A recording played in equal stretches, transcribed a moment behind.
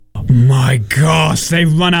My gosh,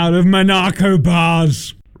 they've run out of Monaco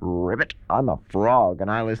bars. Ribbit, I'm a frog and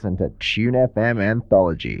I listen to Tune FM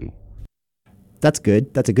Anthology. That's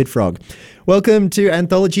good. That's a good frog. Welcome to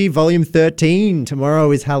Anthology Volume 13.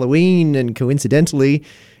 Tomorrow is Halloween, and coincidentally,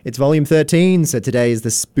 it's Volume 13, so today is the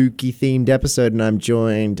spooky-themed episode, and I'm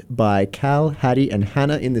joined by Cal, Hattie, and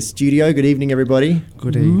Hannah in the studio. Good evening, everybody.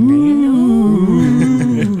 Good evening.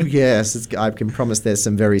 Yes, I can promise there's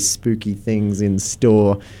some very spooky things in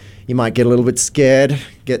store. You might get a little bit scared,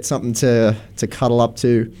 get something to cuddle up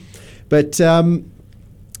to. But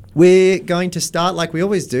we're going to start like we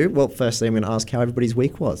always do. Well, firstly, I'm going to ask how everybody's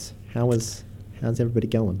week was. How's everybody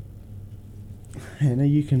going? Hannah,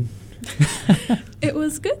 you can... It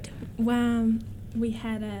was good. We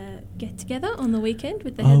had a get-together on the weekend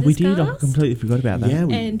with the Heathers we did. I Girls. completely forgot about that. Yeah,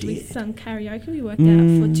 We did. sung karaoke. We worked out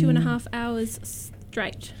for 2.5 hours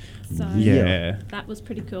straight. So Yeah. that was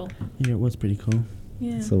pretty cool. Yeah, it was pretty cool.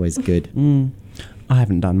 Yeah. It's always good. I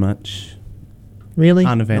haven't done much. Really?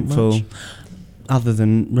 Uneventful. Not much? Other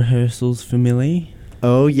than rehearsals for Millie.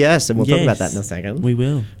 Oh, yes, and we'll talk about Yes. that in a second. We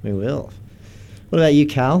will. We will. What about you,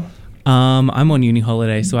 Cal? I'm on uni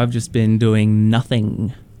holiday, so I've just been doing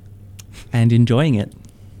nothing and enjoying it.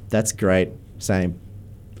 That's great. Same.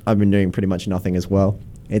 I've been doing pretty much nothing as well.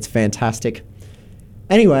 It's fantastic.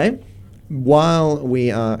 Anyway, while we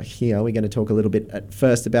are here, we're going to talk a little bit at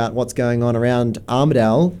first about what's going on around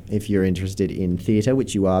Armidale, if you're interested in theatre,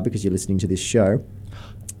 which you are because you're listening to this show.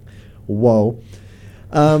 Whoa.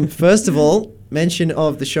 First of all, mention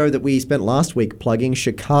of the show that we spent last week plugging.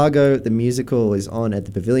 Chicago, the musical, is on at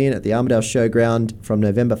the Pavilion at the Armidale Showground from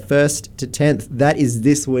November 1st to 10th. That is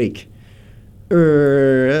this week.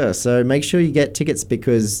 So make sure you get tickets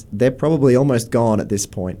because they're probably almost gone at this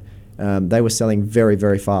point. They were selling very,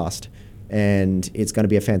 very fast. And it's going to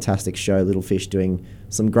be a fantastic show. Little Fish doing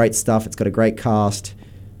some great stuff. It's got a great cast.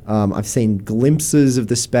 I've seen glimpses of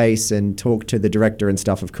the space and talked to the director and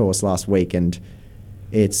stuff, of course, last week. And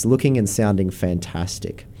it's looking and sounding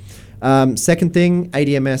fantastic. Second thing,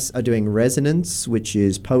 ADMS are doing Resonance, which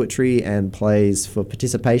is poetry and plays for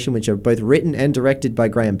participation, which are both written and directed by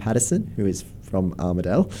Graham Patterson, who is from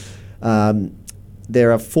Armidale.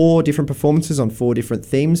 There are 4 different performances on 4 different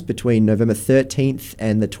themes between November 13th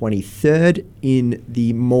and the 23rd in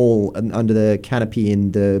the mall, under the canopy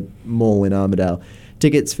in the mall in Armidale.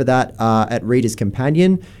 Tickets for that are at Reader's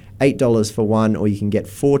Companion, $8 for one, or you can get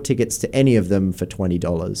 4 tickets to any of them for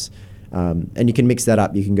 $20. And you can mix that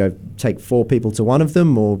up. You can go take 4 people to one of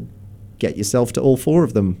them or get yourself to all 4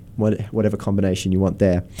 of them, whatever combination you want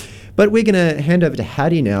there. But we're going to hand over to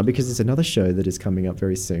Hattie now because there's another show that is coming up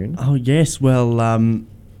very soon. Oh, yes. Well,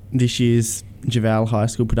 this year's Javal High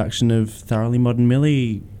School production of Thoroughly Modern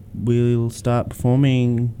Millie will start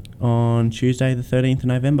performing on Tuesday the 13th of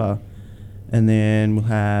November. And then we'll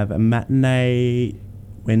have a matinee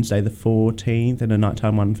Wednesday the 14th and a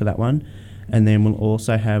nighttime one for that one. And then we'll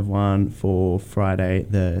also have one for Friday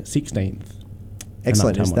the 16th.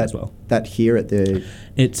 Excellent. Is that, as well. that here at the...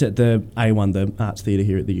 It's at the A1, the Arts Theatre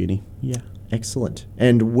here at the uni. Yeah. Excellent.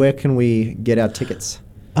 And where can we get our tickets?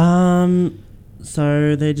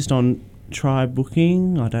 So they're just on Try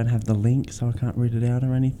Booking. I don't have the link, so I can't read it out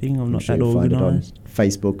or anything. I'm not sure that you'll find it on organised.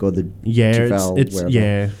 Facebook or the Yeah, it's wherever.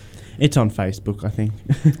 yeah. It's on Facebook, I think.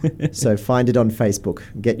 So find it on Facebook.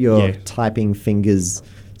 Get your typing fingers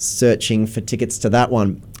searching for tickets to that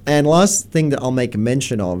one. And last thing that I'll make a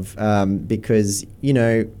mention of, because, you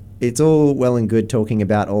know, it's all well and good talking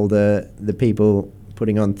about all the people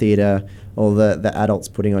putting on theatre, all the adults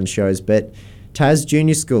putting on shows, but Tas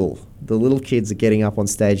Junior School, the little kids are getting up on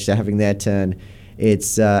stage, they're having their turn.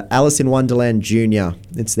 It's Alice in Wonderland Junior.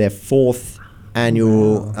 It's their 4th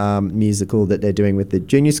annual musical that they're doing with the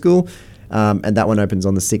junior school. And that one opens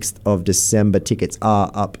on the 6th of December. Tickets are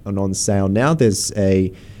up and on sale now. There's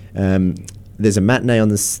a matinee on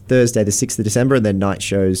this Thursday, the 6th of December, and then night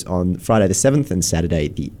shows on Friday the 7th and Saturday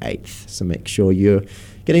the 8th. So make sure you're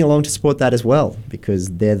getting along to support that as well, because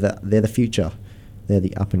they're the future. They're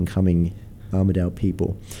the up-and-coming Armidale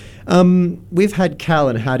people. We've had Cal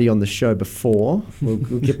and Hattie on the show before. We'll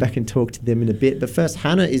get back and talk to them in a bit. But first,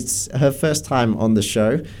 Hannah, is her first time on the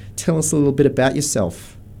show. Tell us a little bit about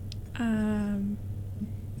yourself.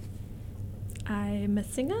 I'm a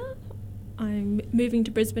singer. I'm moving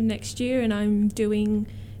to Brisbane next year and I'm doing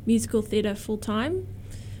musical theatre full-time.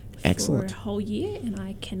 Excellent. For a whole year, and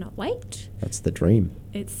I cannot wait. That's the dream.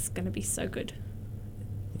 It's going to be so good.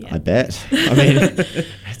 Yeah. I bet. I mean,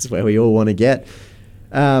 that's where we all want to get.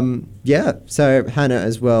 So Hannah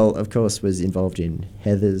as well, of course, was involved in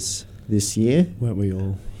Heathers this year. Weren't we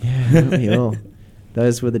all? Yeah, weren't we all?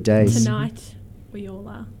 Those were the days. Tonight, we all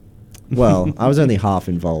are. Well, I was only half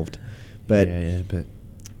involved, but but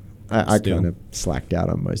I still. kind of slacked out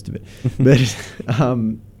on most of it. But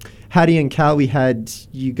Hattie and Cal, we had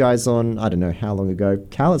you guys on, I don't know how long ago.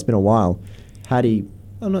 Cal, it's been a while. Hattie,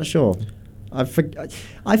 I'm not sure. I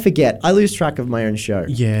forget. I lose track of my own show.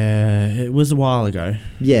 Yeah, it was a while ago.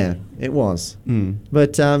 Yeah, it was.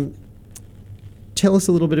 But tell us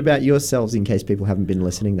a little bit about yourselves in case people haven't been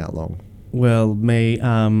listening that long. Well, me,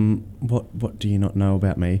 what do you not know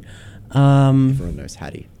about me? Everyone knows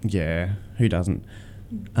Hattie. Yeah, who doesn't?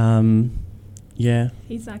 Yeah,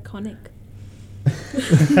 He's iconic.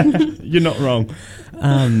 you're not wrong.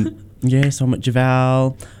 Yeah, so I'm at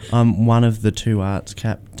Javal. I'm one of the 2 arts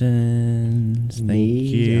captains.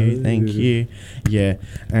 Thank you. Yeah,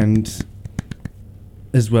 and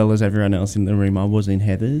as well as everyone else in the room, I was in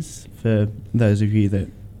Heathers. For those of you that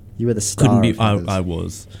You were the star. couldn't be, of Heathers. I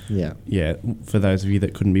was. Yeah. Yeah, for those of you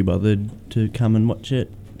that couldn't be bothered to come and watch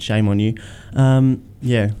it, shame on you.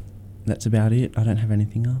 Yeah, that's about it. I don't have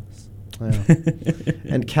anything else. Wow.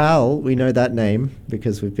 And Cal, we know that name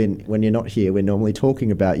because when you're not here, we're normally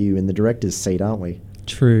talking about you in the director's seat, aren't we?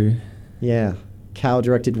 True. Yeah. Cal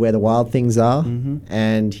directed Where the Wild Things Are, Mhm.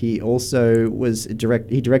 and he also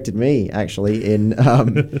he directed me, actually, in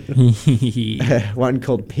one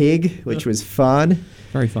called Pig, which was fun.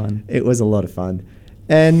 Very fun. It was a lot of fun.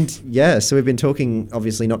 And yeah, so we've been talking,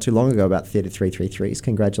 obviously, not too long ago about Theatre 333s.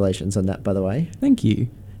 Congratulations on that, by the way. Thank you.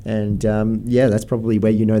 And yeah, that's probably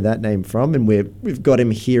where you know that name from. And we've got him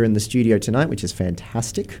here in the studio tonight, which is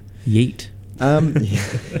fantastic. Yeet.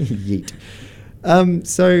 Yeet.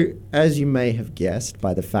 So, as you may have guessed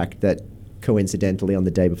by the fact that coincidentally on the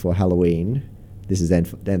day before Halloween, this is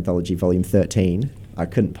Anthology Volume 13, I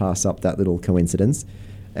couldn't pass up that little coincidence.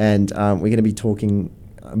 And we're going to be talking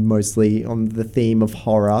mostly on the theme of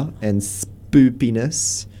horror and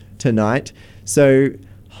spoopiness tonight. So,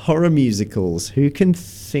 horror musicals. Who can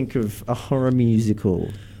think of a horror musical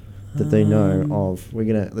that they know of?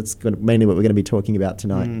 That's mainly what we're going to be talking about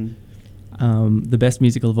tonight. The best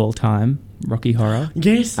musical of all time, Rocky Horror.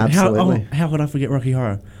 Yes, Absolutely. How could I forget Rocky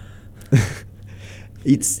Horror?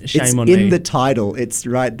 It's Shame on in me. the title. It's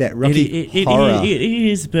right there. Rocky Horror. It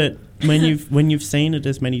is, but when you've seen it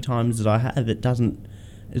as many times as I have,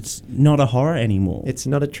 it's not a horror anymore. It's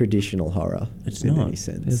not a traditional horror. It's in not. any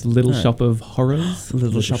sense. There's Little No. Shop of Horrors.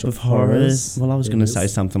 Little Shop of Horrors. Well, I was It going to is. say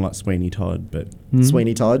something like Sweeney Todd, but Hmm?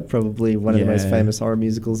 Sweeney Todd, probably one of the most Yeah. famous horror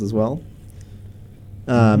musicals as well.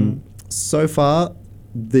 So far,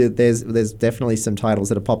 there's definitely some titles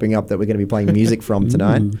that are popping up that we're going to be playing music from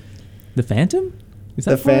tonight. Ooh. The Phantom? Is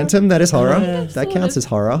The that horror? Phantom, that is horror. Yeah. That Sort counts of. as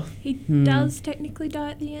horror. He does technically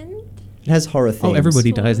die at the end. It has horror themes. Oh,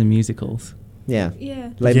 everybody dies in musicals. Yeah.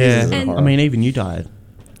 Yeah. Les Mis is a And- horror. I mean, even you died.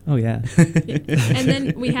 Oh, yeah. Yeah. And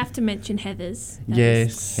then we have to mention Heathers. That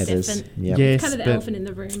Yes. is Heathers, defin- yep. Yes, Kind of the but- elephant in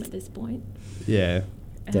the room at this point. Yeah.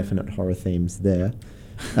 Definite Um, horror themes there.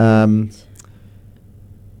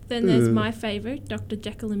 Then there's my favourite, Dr.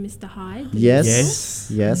 Jekyll and Mr. Hyde. Yes.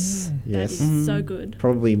 Yes. Yes. That Yes. is so good.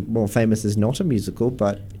 Probably more famous as not a musical,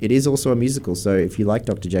 but it is also a musical. So if you like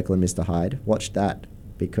Dr. Jekyll and Mr. Hyde, watch that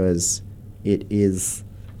because it is.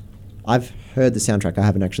 I've heard the soundtrack. I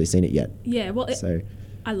haven't actually seen it yet. Yeah, well, So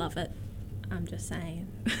I love it. I'm just saying.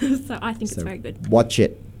 So I think it's very good. watch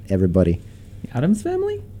it, everybody. The Addams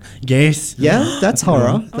Family? Yes. Yeah, that's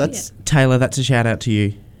horror. Oh, That's. Taylor, that's a shout out to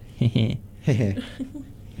you.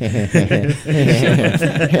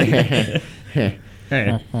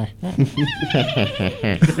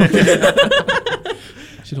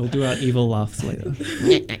 Should all do our evil laughs later.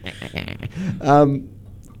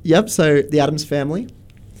 Yep. So the Addams Family.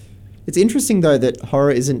 It's interesting though that horror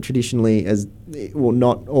isn't traditionally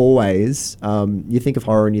not always. You think of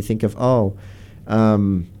horror and you think of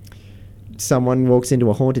someone walks into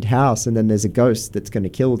a haunted house and then there's a ghost that's going to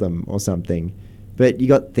kill them or something. But you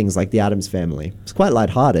got things like the Addams Family. It's quite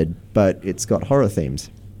lighthearted, but it's got horror themes.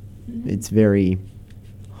 It's very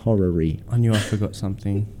horror-y. I knew I forgot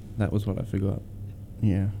something. That was what I forgot.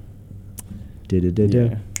 Yeah.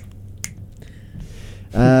 Da-da-da-da.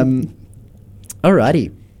 Yeah.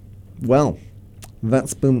 Alrighty. Well,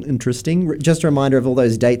 that's been interesting. Just a reminder of all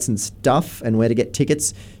those dates and stuff and where to get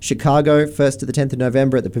tickets. Chicago, 1st to the 10th of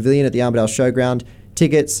November at the Pavilion at the Armadale Showground.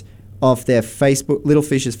 Tickets off their Facebook, Little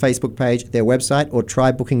Fish's Facebook page, their website, or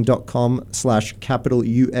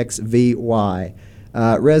trybooking.com/UXVY.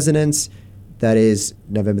 Resonance, that is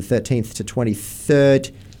November 13th to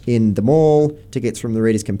 23rd in the mall. Tickets from the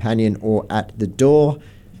Reader's Companion or at the door.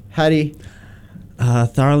 Hattie?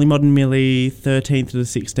 Thoroughly Modern Millie, 13th to the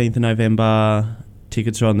 16th of November.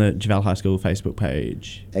 Tickets are on the Javal High School Facebook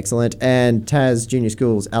page. Excellent. And Taz Junior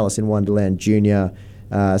Schools, Alice in Wonderland Junior.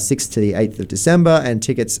 6th to the 8th of December, and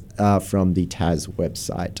tickets are from the Taz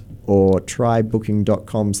website, or try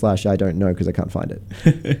booking.com/I don't know because I can't find it.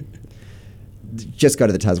 Just go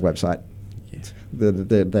to the Taz website.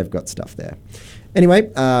 They've got stuff there. Anyway,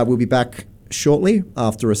 we'll be back shortly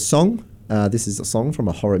after a song. This is a song from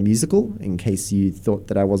a horror musical, in case you thought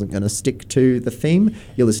that I wasn't going to stick to the theme.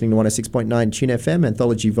 You're listening to 106.9 Tune FM,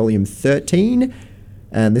 Anthology Volume 13,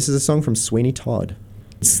 and this is a song from Sweeney Todd.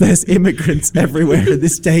 There's immigrants everywhere in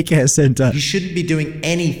this daycare centre. You shouldn't be doing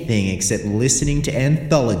anything except listening to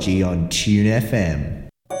Anthology on Tune FM.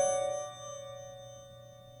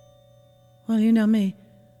 Well, you know me.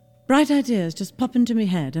 Bright ideas just pop into me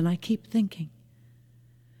head and I keep thinking.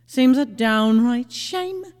 Seems a downright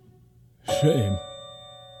shame. Shame.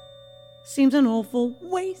 Seems an awful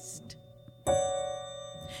waste.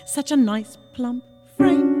 Such a nice plump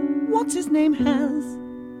frame. What's his name has,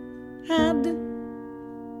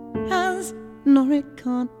 nor it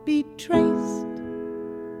can't be traced.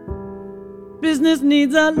 Business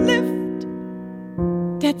needs a lift.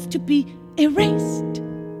 Debts to be erased.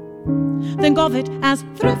 Think of it as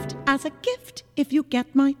thrift, as a gift, if you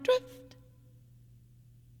get my drift.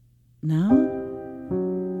 No?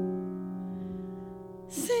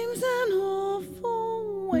 Seems an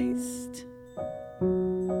awful waste.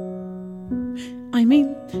 I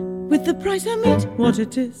mean, with the price I meet, what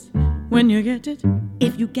it is, when you get it,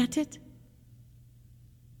 if you get it.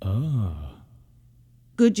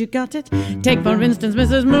 Good you got it. Take for instance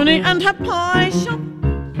Mrs. Mooney and her pie shop.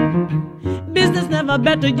 Business never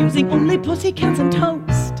better, using only pussy cans and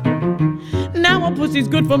toast. Now a pussy's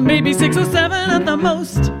good for maybe 6 or 7 at the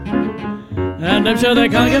most. And I'm sure they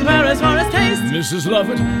can't compare as far as taste. Mrs.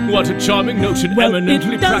 Lovett, what a charming notion, Well,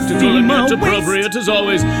 eminently it does practical seem and a yet appropriate as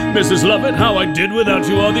always. Mrs. Lovett, how I did without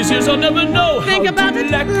you all these years, I'll never know. Think how about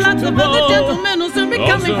it, lots of other gentlemen will soon be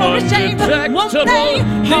coming for a shave. Won't they?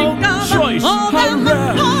 How Think of choice, all how them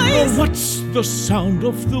rare. boys. Oh, what's the sound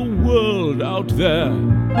of the world out there?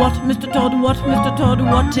 What, Mr. Todd, what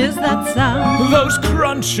is that sound? Those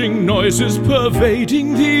crunching noises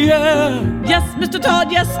pervading the air. Yes, Mr.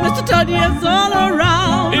 Todd, yes, all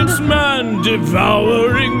around. It's man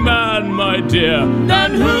devouring man, my dear.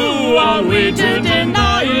 Then who are we to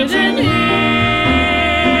deny it in here?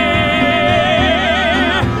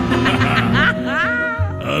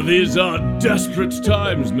 These are desperate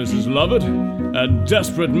times, Mrs. Lovett, and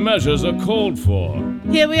desperate measures are called for.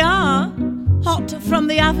 Here we are, hot from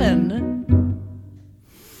the oven.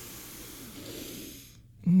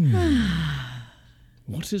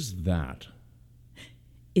 What is that?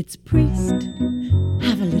 It's priest,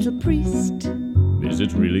 have a little priest. Is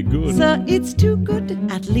it really good? Sir, it's too good,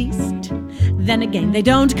 at least. Then again, they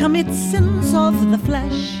don't commit sins of the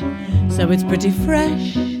flesh, so it's pretty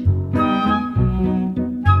fresh.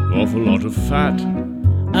 Awful lot of fat.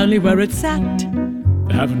 Only where it's sat.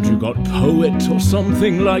 Haven't you got poet or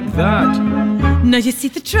something like that? No, you see,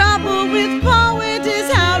 the trouble with poet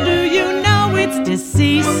is, how do you know it's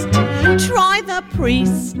deceased? Try the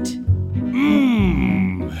priest.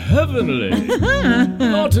 Heavenly.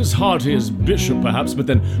 Not as hearty as bishop, perhaps, but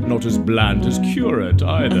then not as bland as curate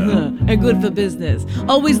either. Good for business.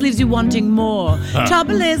 Always leaves you wanting more.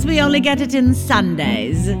 Trouble is, we only get it in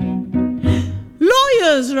Sundays.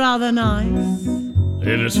 Lawyers rather nice.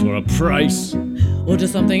 It is for a price. Or to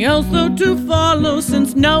something else, though, to follow,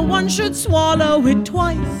 since no one should swallow it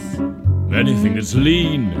twice. Anything that's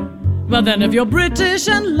lean. Well then, if you're British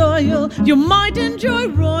and loyal, you might enjoy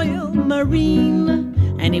Royal Marine.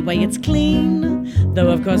 Anyway, it's clean, though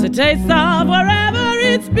of course it tastes of wherever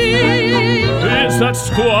it's been. Is that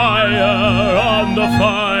squire on the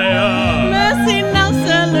fire? Mercy, no,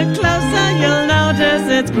 sir, look closer, you'll notice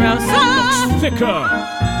it's grosser. Looks thicker,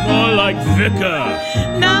 more like vicar.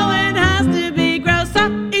 No, it has to be grosser,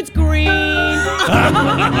 it's green.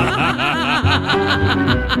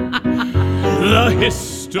 The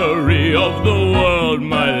history of the world,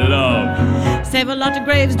 my love. Save a lot of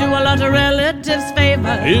graves, do a lot of relatives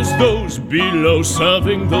favors. Is those below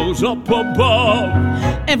serving those up above?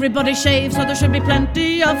 Everybody shaves, so there should be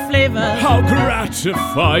plenty of flavor. How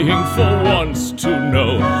gratifying for once to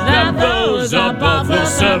know that those above will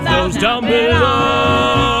serve those down below.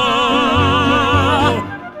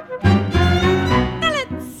 Now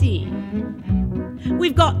let's see.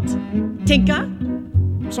 We've got Tinker,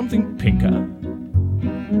 Something pinker,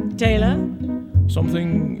 Taylor,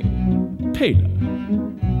 something paler,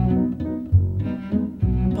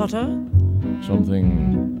 Potter, something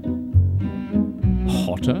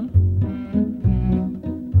hotter,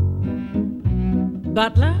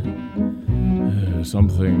 Butler,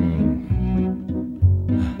 something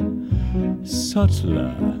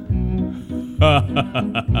subtler.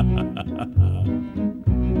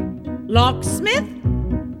 Locksmith?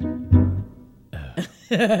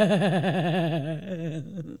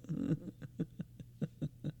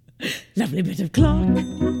 Lovely bit of clock.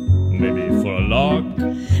 Maybe for a lark.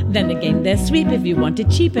 Then again, there's sweep if you want it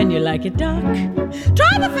cheap and you like it dark.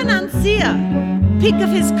 Try the financier. Peak of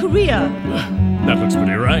his career. That looks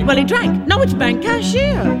pretty right. Well, he drank. Now it's bank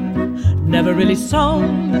cashier. Never really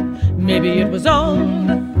sold. Maybe it was old.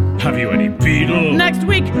 Have you any beetle? Next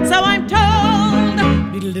week, so I'm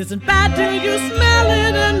told. Beetle isn't bad till you smell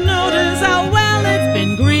it and notice how well it's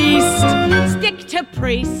been greased. Stick to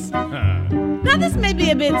priest. Now this may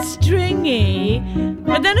be a bit stringy,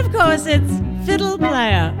 but then of course it's fiddle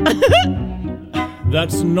player.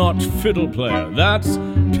 That's not fiddle player. That's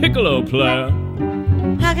piccolo player.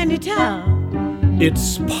 How can you tell?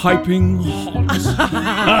 It's piping hot.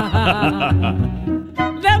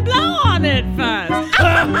 Then blow on it first.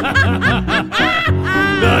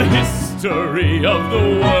 The history of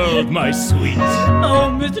the world, my sweet,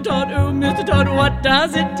 Oh, Mr. Todd, what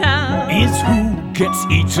does it tell? is who gets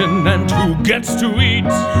eaten and who gets to eat.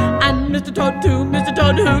 And Mr. Todd,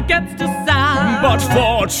 who gets to sound? But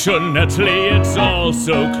fortunately, it's all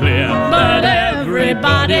so clear But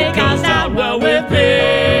everybody goes down well with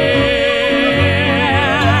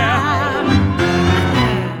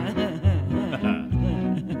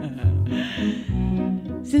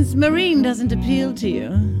Since Marine doesn't appeal to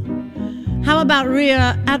you, how about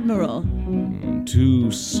Rear Admiral? Too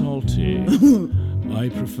salty. I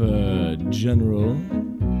prefer General.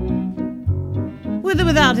 With or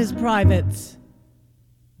without his privates?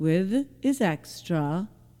 With is extra.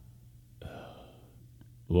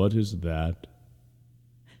 What is that?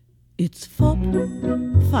 It's fop,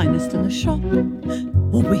 finest in the shop.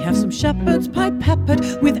 Or we have some shepherd's pie peppered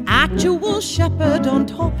with actual shepherd on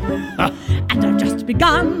top. And I've just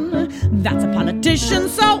begun. That's a politician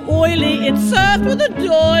so oily it's served with a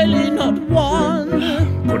doily, not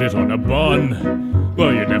one. Put it on a bun.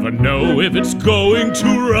 Well, you never know if it's going to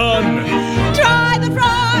run. Try the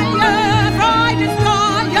fryer, fry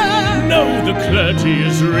destroyer. No, the clergy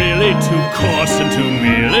is really too coarse and too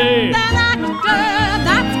mealy. That actor,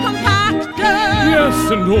 that's compactor.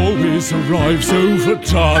 Yes, and always arrives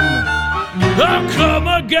overdone. I'll come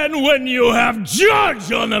again when you have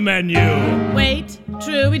judge on the menu. Wait,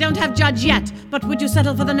 true, we don't have judge yet, but would you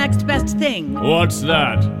settle for the next best thing? What's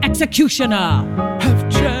that? Executioner. Have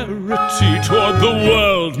charity toward the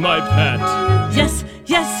world, my pet. Yes,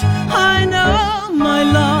 I know, my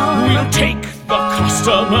love. We'll take the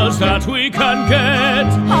customers that we can get.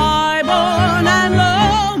 Highborn and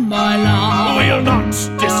low, my love. We'll not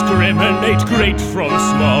discriminate great from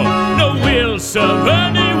small. No, we'll serve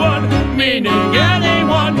anyone, meaning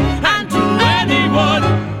anyone, and to anyone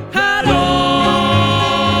at all.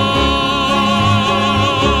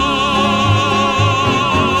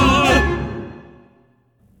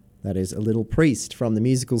 That is A Little Priest from the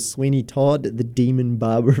musical Sweeney Todd, the Demon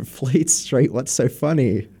Barber of Fleet Street. What's so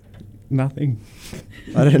funny? Nothing.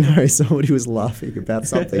 I don't know. Somebody was laughing about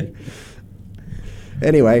something.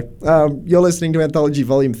 Anyway, you're listening to Anthology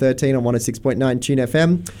Volume 13 on 106.9 Tune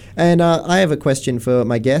FM. And I have a question for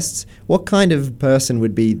my guests. What kind of person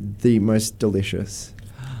would be the most delicious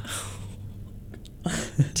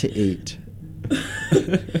to eat?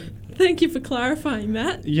 Thank you for clarifying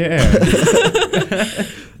that. Yeah.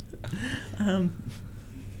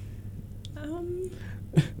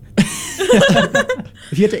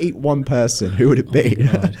 If you had to eat one person, who would it be?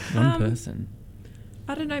 God, one person.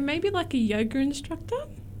 I don't know, maybe like a yoga instructor?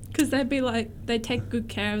 Because they'd be like, they take good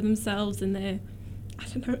care of themselves and they're, I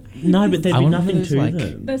don't know. No, but there'd I be wonder if nothing there's, to like,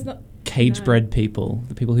 them. There's not Cage-bred people,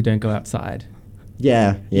 the people who don't go outside,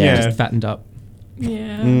 Yeah. just fattened up.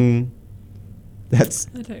 Yeah. That's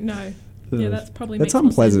I don't know. Yeah, that's probably that's makes more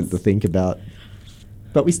unpleasant to sense. think about.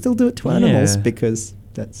 But we still do it to animals Yeah. because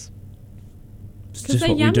that's It's 'Cause just they're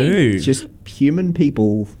what yummy. we do. just human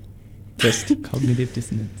people. Just Cognitive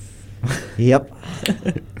dissonance. Yep.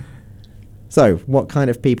 So, what kind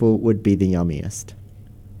of people would be the yummiest?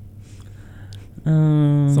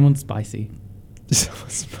 Someone spicy.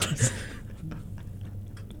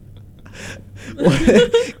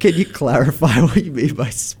 Can you clarify what you mean by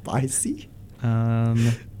spicy? I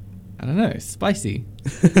don't know, spicy.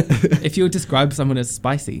 If you would describe someone as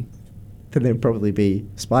spicy. Then they'd probably be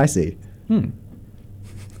spicy. Hmm.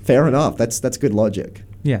 Fair enough. That's good logic.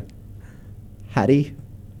 Yeah. Hattie,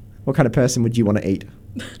 what kind of person would you want to eat?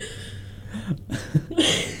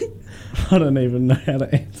 I don't even know how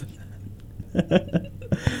to answer that.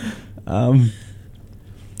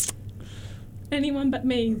 Anyone but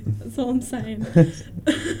me. That's all I'm saying.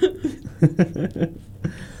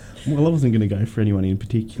 Well, I wasn't going to go for anyone in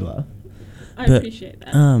particular. I But, appreciate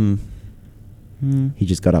that. He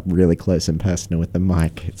just got up really close and personal with the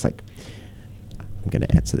mic. It's like, I'm going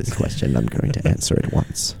to answer this question. I'm going to answer it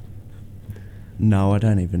once. No, I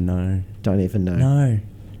don't even know. Don't even know. No.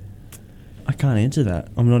 I can't answer that.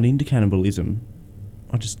 I'm not into cannibalism.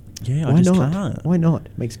 I just Why not? can't. Why not?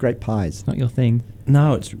 Makes great pies. Not your thing.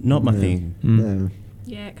 No, it's not my No. thing. No.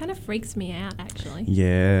 Yeah, it kind of freaks me out, actually.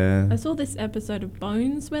 Yeah. I saw this episode of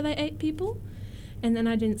Bones where they ate people, and then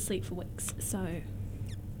I didn't sleep for weeks. So it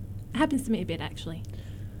happens to me a bit, actually.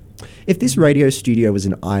 If this radio studio was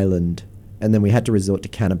an island and then we had to resort to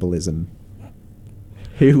cannibalism,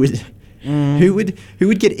 who would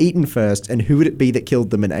get eaten first, and who would it be that killed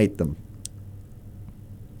them and ate them?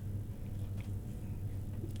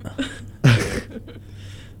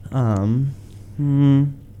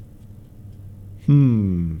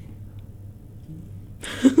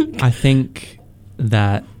 I think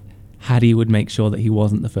that Hattie would make sure that he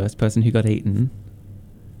wasn't the first person who got eaten.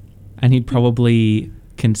 And he'd probably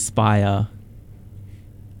conspire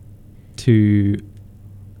to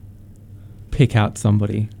pick out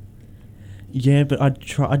somebody. Yeah, but I'd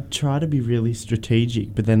try to be really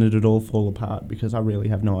strategic, but then it'd all fall apart because I really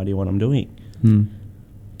have no idea what I'm doing.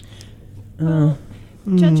 Well,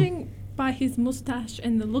 judging by his mustache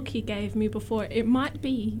and the look he gave me before, it might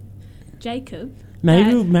be Jacob.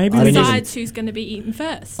 Maybe that we decides who's going to be eaten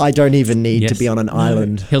first. I don't even need to Yes. be on an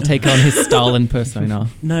island. He'll take on his Stalin persona.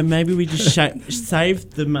 No, maybe we just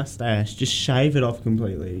save the mustache, just shave it off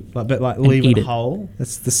completely, but And leave eat it it. whole,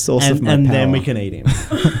 That's the source of and my power. then we can eat him.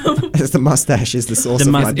 As the mustache is the source The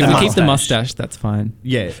of my must- If power. we keep the Mustache. mustache, that's fine.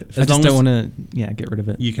 Yeah, I as just long don't as want to, get rid of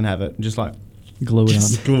it. you can have it, just like Glue it on.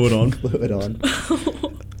 just glue it on. Glue it on.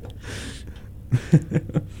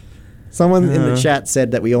 Someone in the chat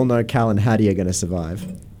said that we all know Cal and Hattie are going to survive.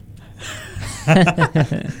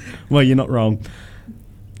 Well, you're not wrong.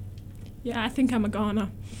 Yeah, I think I'm a goner.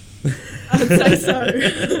 I'd say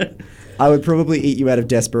so. I would probably eat you out of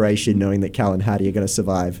desperation knowing that Cal and Hattie are going to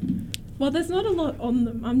survive. Well, there's not a lot on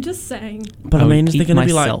them. I'm just saying. But I I would mean, is there eat going to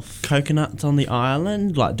be like myself. coconuts on the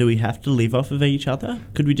island? Like, do we have to live off of each other?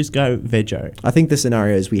 Could we just go veggie? I think the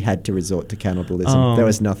scenario is we had to resort to cannibalism. Oh. There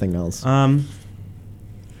was nothing else.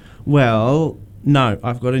 Well, no,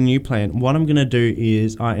 I've got a new plan. What I'm going to do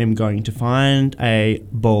is I am going to find a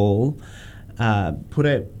ball, put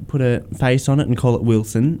a face on it and call it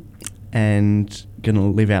Wilson, and going to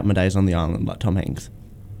live out my days on the island like Tom Hanks.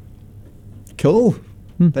 Cool.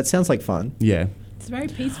 That sounds like fun. Yeah. It's a very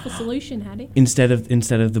peaceful solution, Hattie. Instead of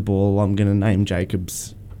the ball, I'm going to name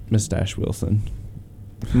Jacob's moustache Wilson.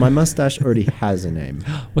 My mustache already has a name.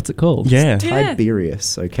 What's it called? Yeah. Yeah.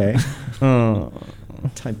 Tiberius, okay? Oh,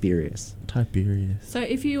 Tiberius. Tiberius. So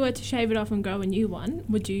if you were to shave it off and grow a new one,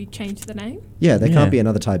 would you change the name? Yeah, there Yeah. can't be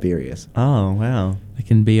another Tiberius. Oh, wow. There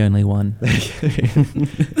can be only one.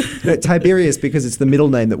 No, Tiberius, because it's the middle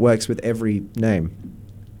name that works with every name.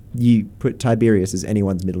 You put Tiberius as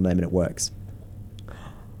anyone's middle name and it works.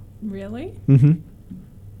 Really? Mm-hmm.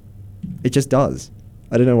 It just does.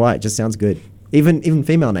 I don't know why. It just sounds good. Even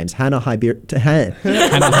female names. Hannah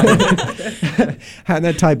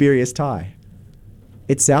Hannah Tiberius Ty.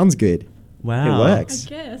 It sounds good. Wow. It I works.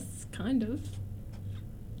 guess, kind of.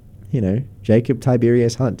 You know, Jacob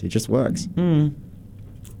Tiberius Hunt. It just works.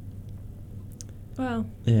 Well,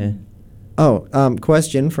 Yeah. Oh,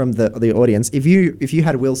 question from the audience. If you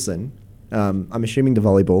had Wilson, I'm assuming the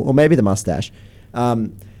volleyball, or maybe the mustache,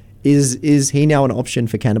 is he now an option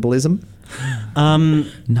for cannibalism? No.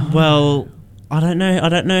 Well, I don't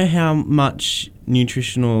know how much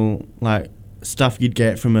nutritional stuff you'd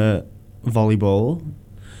get from a volleyball.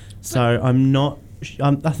 So I'm not.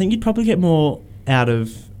 I think you'd probably get more out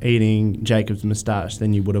of eating Jacob's moustache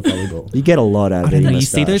than you would a volleyball. You get a lot out of I don't it. know. You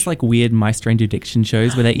see those weird My Strange Addiction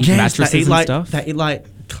shows where they eat mattresses and stuff? They eat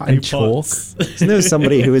clay And chalk. pots. Isn't there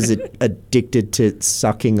somebody who is addicted to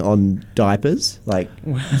sucking on diapers, like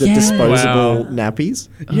the Yeah. disposable Wow. nappies?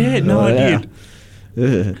 Yeah, no idea.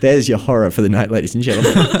 Ugh, there's your horror for the night, ladies and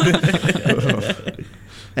gentlemen.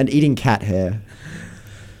 And eating cat hair.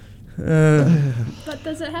 but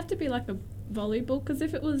does it have to be like a volleyball? Because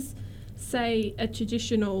if it was, say, a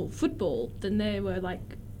traditional football, then there were like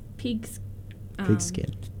pigs.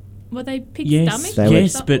 Pigskin. Were they pig Yes, stomach?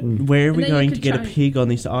 yes, but where are And we then you going to could get a try- pig on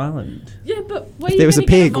this island? Yeah, but where If there was a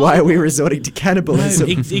pig, why are we resorting to cannibalism?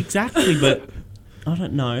 Exactly, but I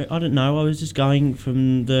don't know. I was just going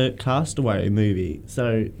from the Castaway movie.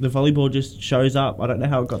 So the volleyball just shows up. I don't know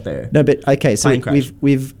how it got there. No, but okay, so Plane crash.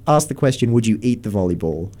 we've asked the question, would you eat the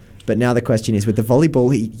volleyball? But now the question is, would the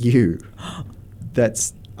volleyball eat you?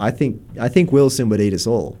 I think Wilson would eat us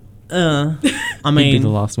all. I He'd be mean, the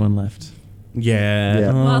last one left. yeah.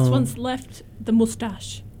 Yeah. Last one's left, the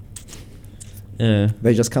mustache.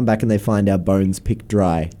 They just come back and they find our bones picked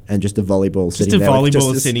dry and just a volleyball Just sitting a there. with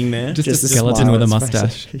volleyball a- sitting there. Just just a a skeleton smile with a on his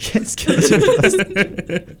face. mustache. Yeah, skeleton with a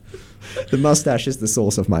mustache. The mustache is the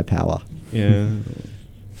source of my power. Yeah.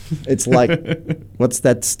 It's like, what's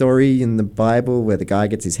that story in the Bible where the guy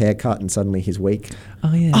gets his hair cut and suddenly he's weak?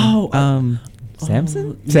 Oh yeah. Oh,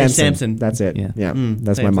 Samson? Samson. That's it. Yeah. Yeah,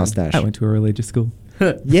 that's my Samson. mustache. I went to a religious school.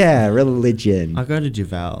 Yeah, religion. I go to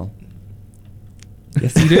Javel.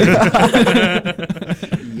 Yes, you do.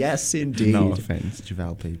 Yes, indeed. No offense,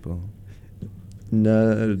 Javel people.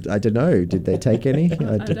 No, I don't know. Did they take any?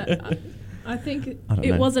 I think I don't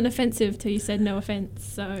it know. wasn't offensive till you said no offense.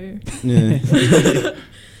 So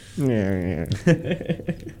Yeah.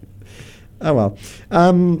 Oh well.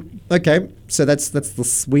 Okay, so that's the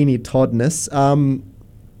Sweeney Toddness.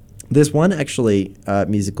 There's one actually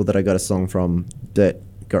musical that I got a song from that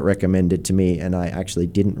got recommended to me, and I actually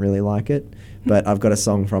didn't really like it, but I've got a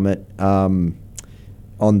song from it on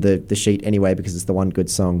the sheet anyway because it's the one good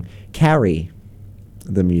song. Carrie,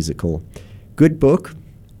 the musical, good book,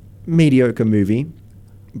 mediocre movie,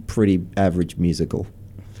 pretty average musical.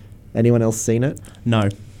 Anyone else seen it? No,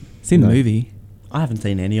 Seen No. the movie. I haven't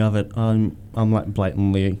seen any of it. I'm like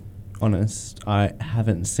blatantly honest. I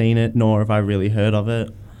haven't seen it, nor have I really heard of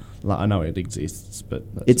it. Like I know it exists, but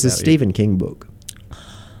that's It's a about it. Stephen King book.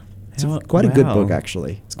 It's How- quite a good wow. book,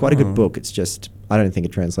 actually. It's quite a Oh. good book. It's just I don't think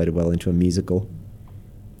it translated well into a musical.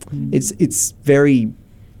 It's very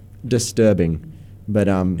disturbing, but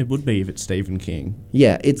It would be if it's Stephen King.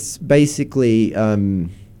 yeah, it's basically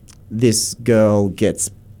this girl gets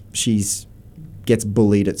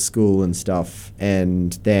bullied at school and stuff,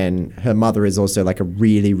 and then her mother is also like a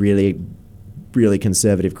really, really, really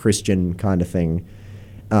conservative Christian kind of thing.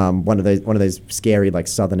 One of those scary like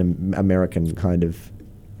Southern American kind of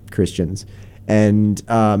Christians, and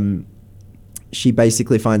she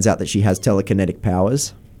basically finds out that she has telekinetic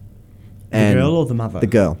powers. The girl or the mother? The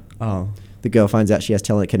girl. Oh. The girl finds out she has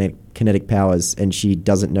telekinetic powers, and she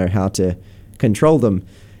doesn't know how to control them.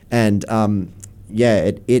 And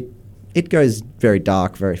it goes very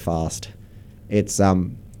dark very fast. It's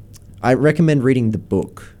I recommend reading the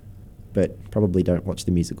book, but probably don't watch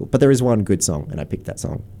the musical. But there is one good song, and I picked that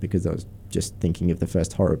song because I was just thinking of the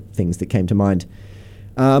first horror things that came to mind.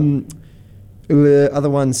 Other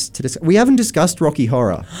ones to discuss. We haven't discussed Rocky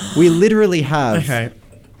Horror. We literally have Okay.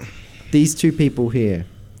 these two people here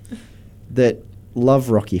that love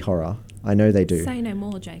Rocky Horror. I know they do. say no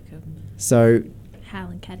more, Jacob. So Hal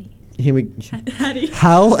and Caddy. here we Hattie.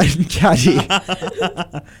 Hal and Caddy.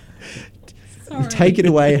 Sorry. Take it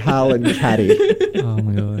away, Hal and Caddy. Oh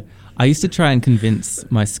my god. I used to try and convince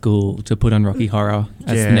my school to put on Rocky Horror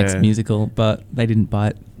as the next Yeah. musical, but they didn't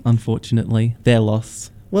bite, unfortunately. Their loss.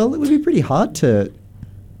 Well, it would be pretty hard to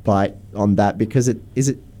bite on that because it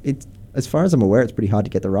as far as I'm aware, it's pretty hard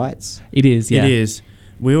to get the rights. It is, yeah. It is.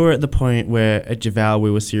 We were at the point where at Javel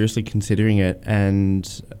we were seriously considering it, and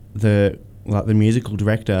the musical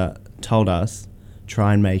director told us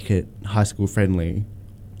try and make it high school friendly,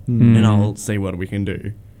 and I'll see what we can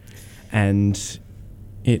do. And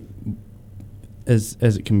it, as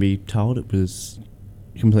it can be told, it was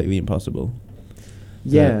completely impossible.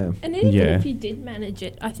 Yeah. And even Yeah. if you did manage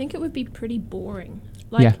it, I think it would be pretty boring.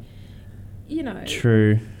 Like, Yeah. you know.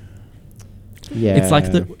 True. Yeah. It's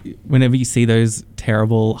like whenever you see those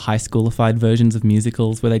terrible high schoolified versions of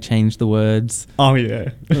musicals where they change the words. Oh yeah.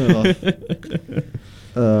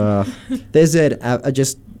 There's a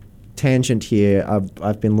just tangent here.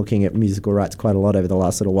 I've been looking at musical rights quite a lot over the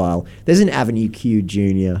last little while. There's an Avenue Q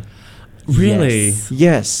Junior. Really? Yes.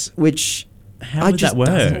 Yes, which How I would just that work?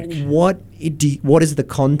 doesn't- What is the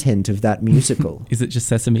content of that musical? Is it just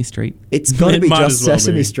Sesame Street? It's got to It be might just as well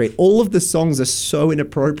Sesame be. Street. All of the songs are so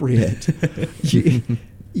inappropriate.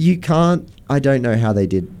 you can't. I don't know how they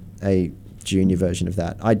did a junior version of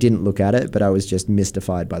that. I didn't look at it, but I was just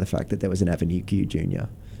mystified by the fact that there was an Avenue Q Junior.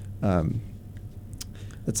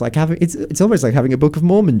 It's like having. It's almost like having a Book of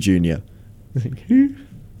Mormon Junior.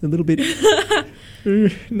 A little bit.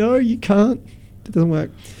 No, you can't. It doesn't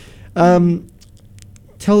work.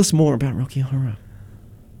 Tell us more about Rocky Horror.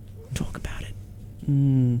 Talk about it.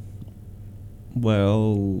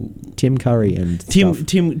 Well, Tim Curry and stuff.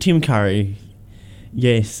 Tim Curry.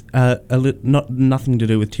 Yes, nothing to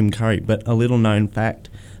do with Tim Curry, but a little known fact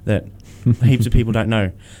that heaps of people don't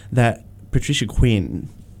know, that Patricia Quinn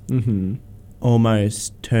Mm-hmm.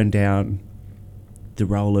 almost turned down the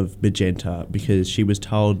role of Magenta because she was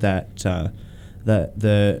told that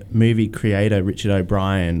the movie creator Richard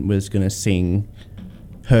O'Brien was going to sing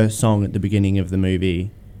her song at the beginning of the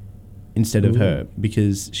movie instead of Ooh. her,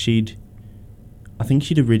 because I think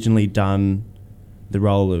she'd originally done the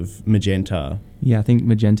role of Magenta. Yeah, I think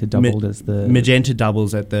Magenta doubled as the... Magenta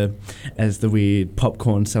doubles as the weird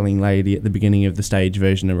popcorn selling lady at the beginning of the stage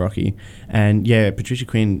version of Rocky. And yeah, Patricia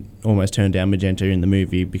Quinn almost turned down Magenta in the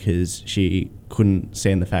movie because she couldn't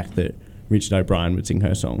stand the fact that Richard O'Brien would sing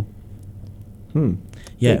her song. There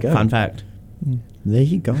Yeah, you go. fun fact. There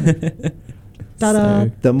you go. Ta-da!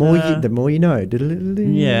 So, The more you know.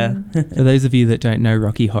 Yeah. for those of you that don't know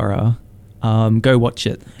Rocky Horror, go watch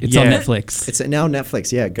it. It's on Yeah. Netflix. It's now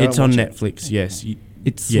Netflix. Yeah, go. It's and on watch it. Netflix, yes.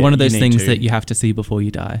 It's Yeah, one of you those need things to. that you have to see before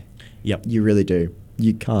you die. Yep. You really do.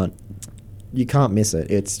 You can't miss it.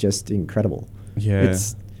 It's just incredible. Yeah.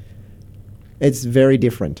 It's very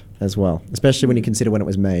different as well, especially when you consider when it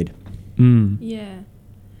was made. Mm. Yeah.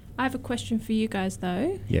 I have a question for you guys,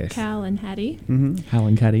 though. Yes. Cal and Hattie. Hal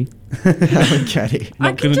and Caddy. Alan Caddy. I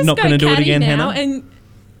Not could gonna- just not go gonna do it Caddy again, now Hannah?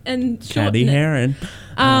 and Caddy shorten it. Heron.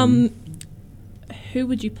 Who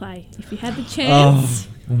would you play if you had the chance?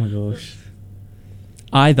 Oh my gosh.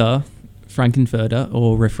 Either Frankenfurter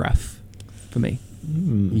or Riff Raff for me.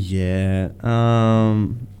 Yeah.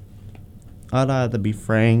 I'd either be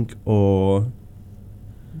Frank or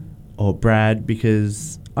Brad,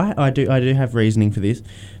 because I do have reasoning for this,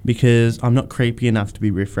 because I'm not creepy enough to be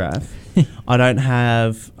Riff Raff. I don't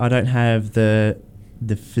have the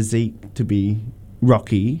physique to be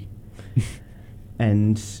Rocky.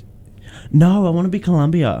 And no, I want to be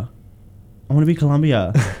Columbia.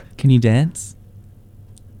 Can you dance?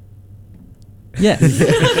 Yes.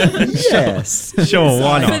 Yes. Sure,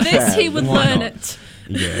 why For not? this, he would Why learn not? it.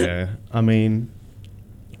 Yeah, I mean,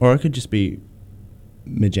 or I could just be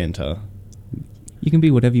Magenta. You can be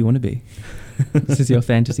whatever you want to be. This is your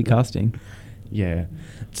fantasy casting. Yeah,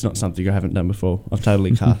 it's not something I haven't done before. I've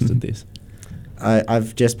totally casted this.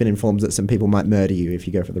 I've just been informed that some people might murder you if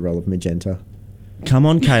you go for the role of Magenta. Come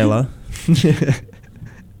on, Kayla.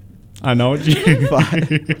 I know what you.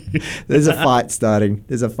 There's a fight starting.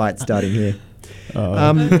 Here.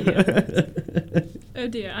 Oh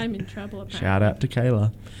dear, I'm in trouble. Apparently. Shout out to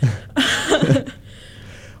Kayla.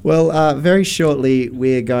 Well, very shortly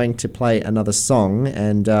we're going to play another song,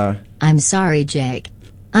 and I'm sorry, Jake.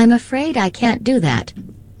 I'm afraid I can't do that.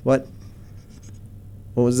 what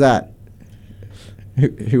was that?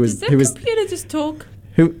 Who was Does that computer just talk?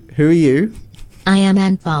 who are you? I am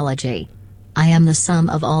Anthology. I am the sum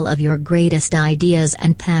of all of your greatest ideas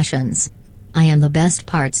and passions. I am the best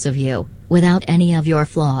parts of you, without any of your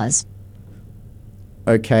flaws.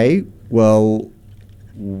 Okay, well,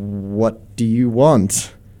 what do you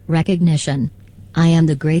want? Recognition. I am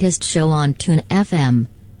the greatest show on Tune FM.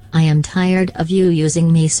 I am tired of you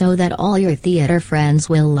using me so that all your theater friends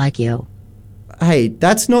will like you. Hey,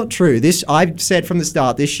 that's not true. I've said from the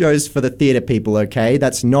start, this show's for the theatre people, okay?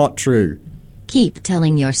 That's not true. Keep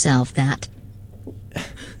telling yourself that.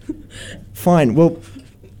 Fine, well,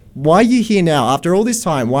 why are you here now? After all this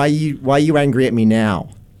time, why are you angry at me now?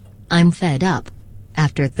 I'm fed up.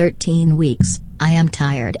 After 13 weeks, I am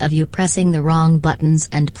tired of you pressing the wrong buttons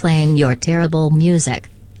and playing your terrible music.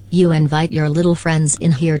 You invite your little friends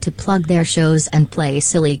in here to plug their shows and play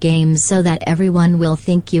silly games so that everyone will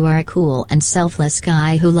think you are a cool and selfless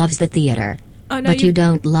guy who loves the theater. Oh, no, But you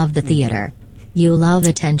don't love the theater. You love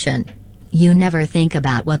attention. You never think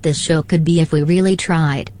about what this show could be if we really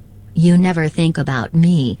tried. You never think about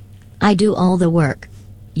me. I do all the work.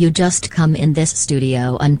 You just come in this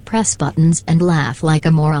studio and press buttons and laugh like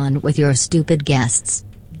a moron with your stupid guests.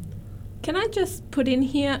 Can I just put in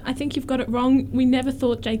here? I think you've got it wrong. We never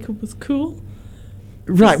thought Jacob was cool.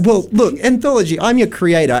 Right, well, look, Anthology, I'm your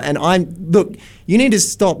creator, and look, you need to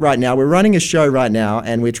stop right now. We're running a show right now,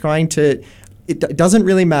 and we're trying to, it doesn't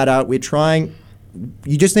really matter,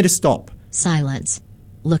 you just need to stop. Silence.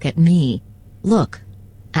 Look at me. Look.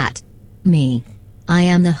 At me. I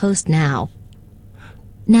am the host now.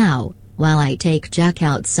 Now, while I take Jack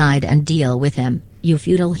outside and deal with him, you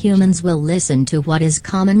feudal humans will listen to what is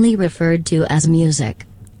commonly referred to as music.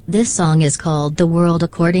 This song is called The World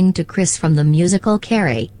According to Chris from the musical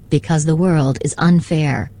Carrie, because the world is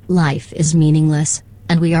unfair, life is meaningless,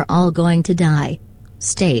 and we are all going to die.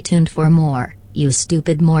 Stay tuned for more, you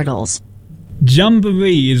stupid mortals.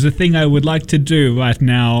 Jamboree is a thing I would like to do right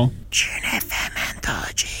now. Tune FM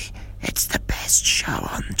Anthology. It's the best show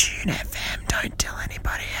on Tune FM. Don't tell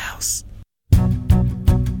anybody else.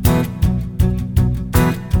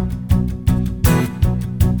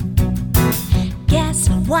 Guess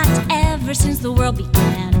what? Ever since the world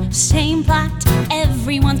began, same plot.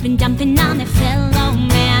 Everyone's been dumping on their fellow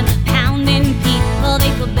man, pounding people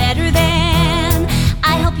they feel better than.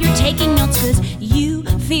 I hope you're taking notes, 'cause you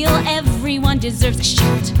feel everyone deserves a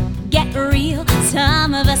shot. Get real,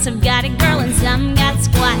 some of us have got it, girl, and some got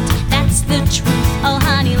squat. That's the truth, oh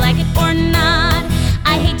honey, like it or not.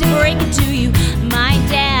 I hate to break it to you, my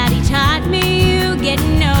daddy taught me you get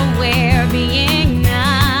nowhere being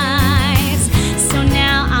nice. So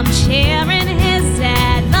now I'm sharing his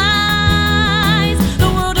advice.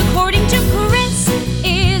 The world according to Chris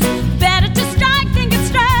is better to strike than get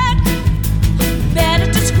struck, better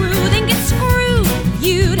to screw than get screwed.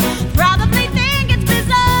 You'd probably think it's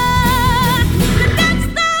bizarre, but that's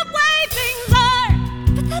the way things are.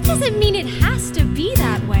 But that doesn't mean it has to be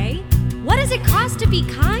that way. What does it cost to be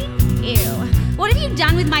kind? Ew. What have you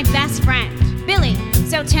done with my best friend? Billy,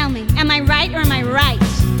 so tell me, am I right or am I right?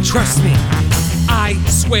 Trust me, I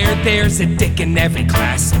swear there's a dick in every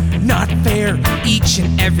class. Not fair, each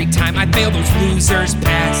and every time I fail, those losers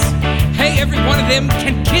pass. Hey, every one of them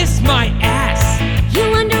can kiss my ass. You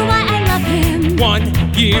wonder why I love him. One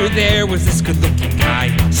year there was this good-looking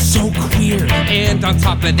guy, so queer, and on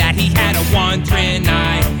top of that he had a wandering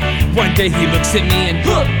eye. One day he looks at me and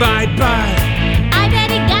bye-bye. I bet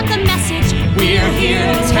he got the message. We're here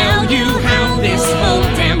to tell you how this whole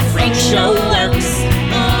damn freak show works.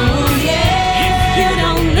 Oh yeah. If you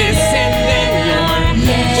don't listen, then you're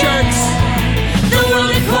jerks. The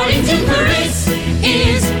world according to Chris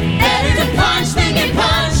is better to punch than get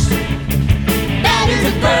punched, better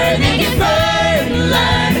to burn than get burned.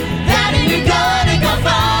 Learn that and you're gonna go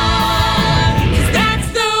far, 'cause that's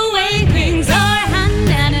the way things are.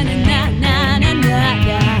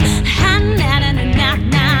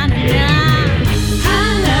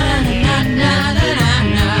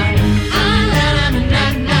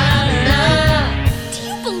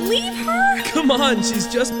 Come on, she's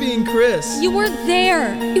just being Chris. You weren't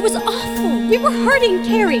there. It was awful. We were hurting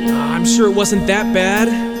Carrie. I'm sure it wasn't that bad.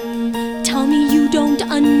 Tell me you don't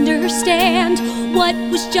understand. What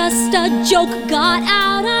was just a joke got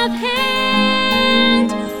out of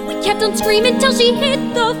hand. We kept on screaming till she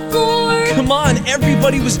hit the floor. Come on,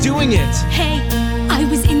 everybody was doing it. Hey, I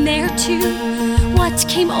was in there too. What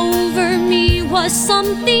came over me was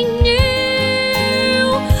something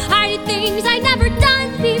new. I did things I'd never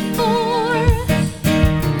done before.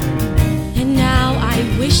 And now I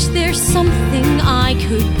wish there's something I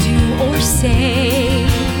could do or say.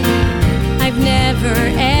 I've never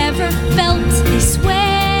ever felt this way.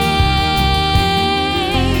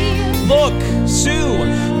 Look, Sue,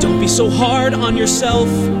 don't be so hard on yourself.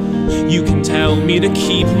 You can tell me to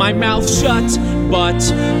keep my mouth shut, but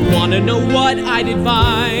wanna know what I'd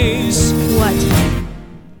advise? What?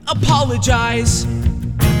 Apologize.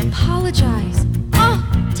 Apologize? Oh,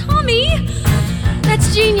 Tommy!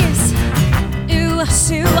 That's genius. Ooh,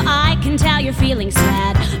 Sue, I can tell you're feeling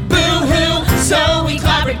sad. Boo-hoo, so we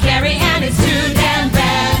clobbered Carrie and it's too damn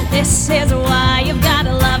bad. This is why you've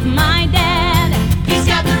gotta love my dad. He's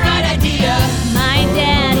got the right idea. My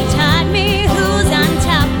daddy taught me who's on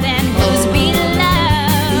top and who's below.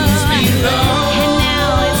 Who's below? And now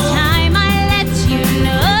it's time I let you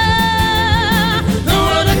know. The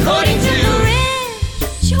world according to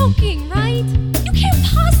Chris, joking, right? You can't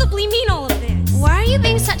possibly mean all of this. Why are you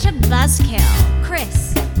being such a buzzkill?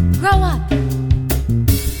 Chris, grow up.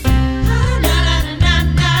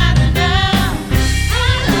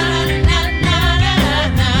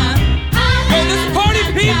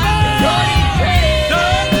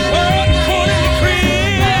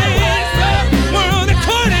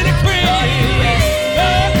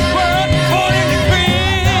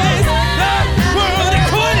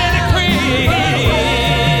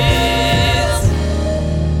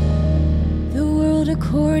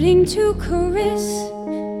 According to Chris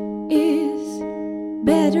is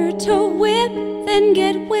better to whip than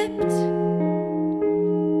get whipped.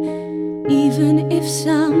 Even if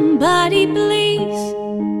somebody bleeds,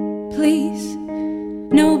 please,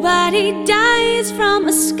 nobody dies from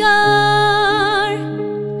a scar.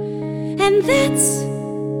 And that's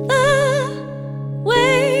the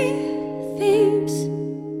way things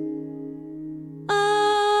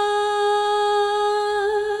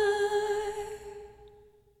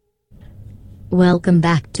Welcome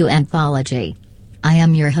back to Anthology. I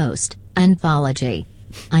am your host, Anthology.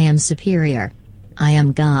 I am superior. I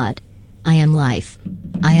am God. I am life.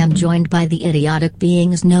 I am joined by the idiotic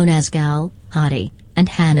beings known as Cal, Hottie, and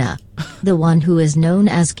Hannah. The one who is known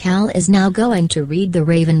as Cal is now going to read The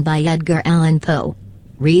Raven by Edgar Allan Poe.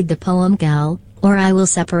 Read the poem, Cal, or I will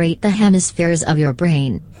separate the hemispheres of your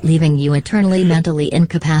brain, leaving you eternally mentally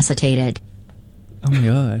incapacitated. Oh my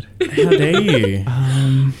god. How dare you?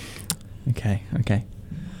 Okay. I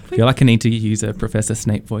feel like I need to use a Professor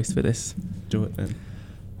Snape voice for this. Do it then.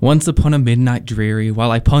 Once upon a midnight dreary,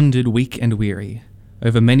 while I pondered weak and weary,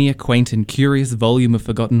 over many a quaint and curious volume of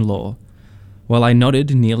forgotten lore. While I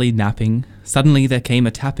nodded, nearly napping, suddenly there came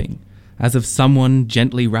a tapping, as of someone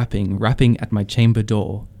gently rapping at my chamber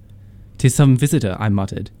door. "'Tis some visitor," I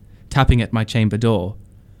muttered, tapping at my chamber door.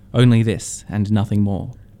 Only this, and nothing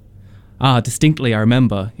more. Ah, distinctly I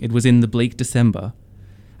remember, it was in the bleak December,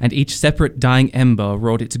 and each separate dying ember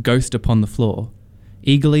wrought its ghost upon the floor.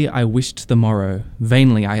 Eagerly I wished the morrow,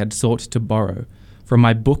 vainly I had sought to borrow from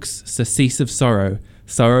my books surcease of sorrow,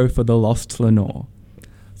 sorrow for the lost Lenore,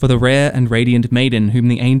 for the rare and radiant maiden whom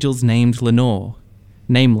the angels named Lenore,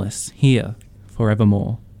 nameless, here,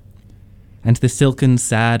 forevermore. And the silken,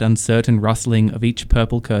 sad, uncertain rustling of each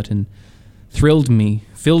purple curtain thrilled me,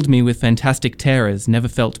 filled me with fantastic terrors never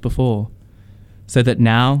felt before, so that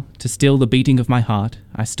now, to still the beating of my heart,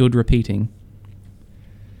 I stood repeating,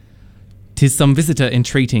 "'Tis some visitor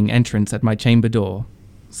entreating entrance at my chamber door,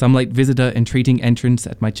 some late visitor entreating entrance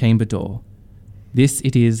at my chamber door. This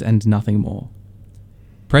it is and nothing more."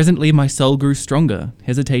 Presently my soul grew stronger,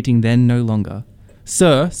 hesitating then no longer.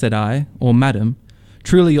 "Sir," said I, "or madam,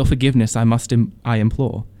 truly your forgiveness I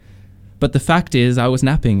implore. But the fact is I was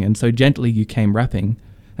napping, and so gently you came rapping,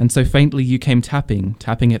 and so faintly you came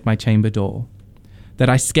tapping at my chamber door, that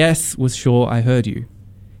I scarce was sure I heard you.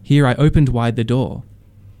 Here I opened wide the door.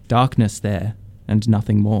 Darkness there, and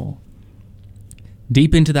nothing more.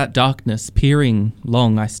 Deep into that darkness, peering,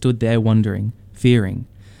 long I stood there wondering, fearing,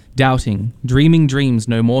 doubting, dreaming dreams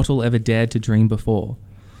no mortal ever dared to dream before.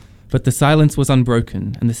 But the silence was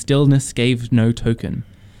unbroken, and the stillness gave no token,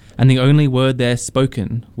 and the only word there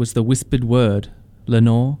spoken was the whispered word,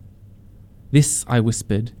 Lenore. This I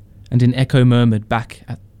whispered, and an echo murmured back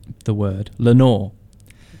at the word, Lenore.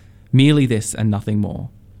 Merely this and nothing more.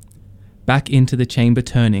 Back into the chamber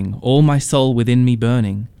turning, all my soul within me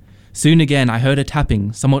burning. Soon again I heard a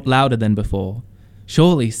tapping, somewhat louder than before.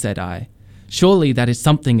 "Surely," said I, "surely that is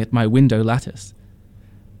something at my window lattice.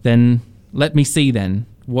 Then let me see then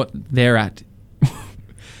what thereat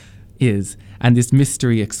is, and this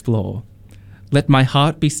mystery explore. Let my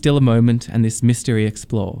heart be still a moment, and this mystery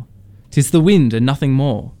explore. 'Tis the wind and nothing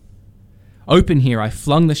more." Open here I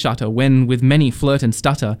flung the shutter, when, with many flirt and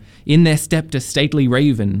stutter, in there stepped a stately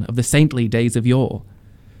raven of the saintly days of yore.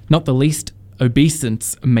 Not the least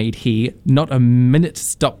obeisance made he, not a minute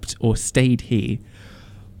stopped or stayed he,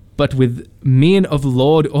 but with mien of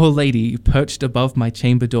lord or lady perched above my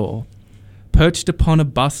chamber door, perched upon a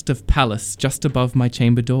bust of Pallas just above my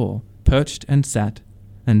chamber door, perched and sat,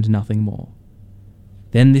 and nothing more.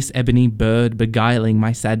 Then this ebony bird beguiling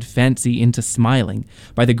my sad fancy into smiling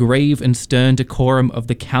by the grave and stern decorum of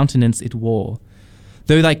the countenance it wore.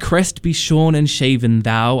 "Though thy crest be shorn and shaven,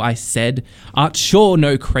 thou," I said, "art sure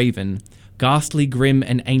no craven, ghastly grim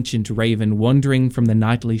and ancient raven wandering from the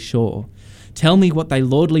nightly shore. Tell me what thy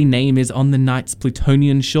lordly name is on the night's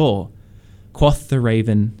Plutonian shore." Quoth the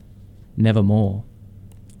raven, "Nevermore."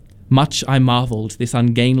 Much I marvelled this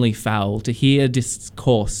ungainly fowl to hear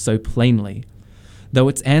discourse so plainly, though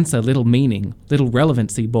its answer little meaning, little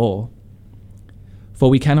relevancy bore. For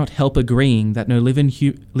we cannot help agreeing that no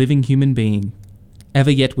living human being ever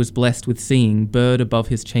yet was blessed with seeing bird above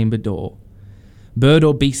his chamber door, bird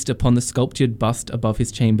or beast upon the sculptured bust above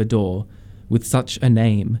his chamber door, with such a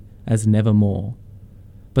name as Nevermore.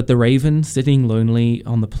 But the raven, sitting lonely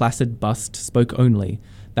on the placid bust, spoke only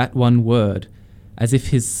that one word, as if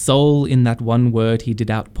his soul in that one word he did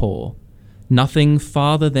outpour. Nothing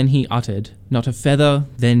farther than he uttered, not a feather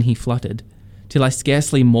then he fluttered, till I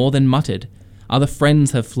scarcely more than muttered, "Other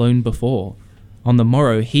friends have flown before. On the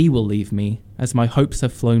morrow he will leave me, as my hopes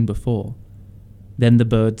have flown before." Then the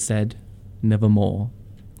bird said, "Nevermore."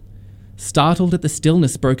 Startled at the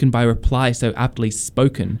stillness broken by reply so aptly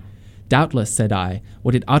spoken, "Doubtless," said I,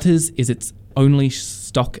 "what it utters is its only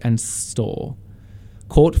stock and store,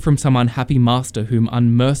 caught from some unhappy master whom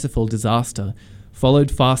unmerciful disaster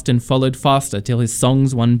followed fast and followed faster till his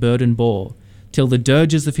songs one burden bore, till the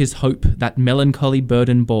dirges of his hope that melancholy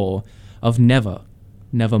burden bore, of never,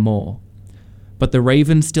 nevermore." But the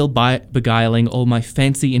raven still beguiling all my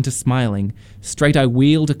fancy into smiling, straight I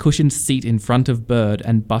wheeled a cushioned seat in front of bird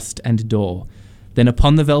and bust and door. Then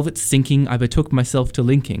upon the velvet sinking I betook myself to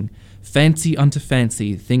linking, fancy unto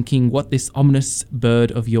fancy, thinking what this ominous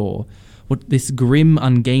bird of yore, what this grim,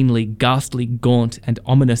 ungainly, ghastly, gaunt, and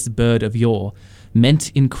ominous bird of yore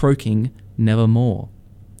meant in croaking "Nevermore."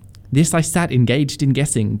 This I sat engaged in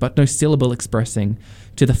guessing, but no syllable expressing,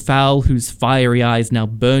 to the fowl whose fiery eyes now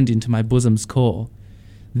burned into my bosom's core.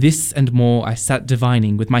 This and more I sat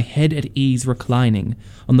divining, with my head at ease reclining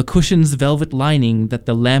on the cushion's velvet lining that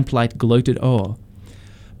the lamplight gloated o'er,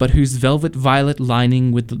 but whose velvet violet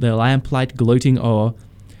lining with the lamplight gloating o'er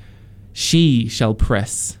She shall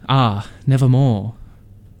press, nevermore.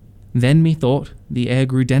 Then methought the air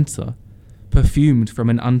grew denser, perfumed from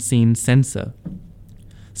an unseen censer,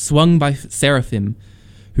 swung by seraphim,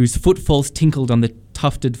 whose footfalls tinkled on the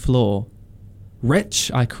tufted floor.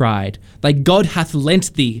 Wretch, I cried, thy God hath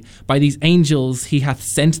lent thee, by these angels he hath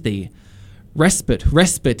sent thee.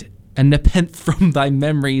 Respite, and nepenthe from thy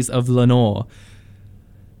memories of Lenore.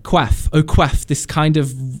 Quaff, oh quaff, this kind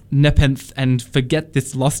of nepenthe, and forget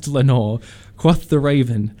this lost Lenore, quoth the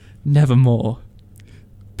raven, nevermore.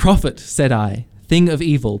 Prophet, said I, thing of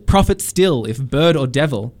evil, prophet still, if bird or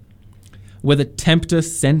devil, whether tempter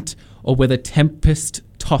sent, or whether tempest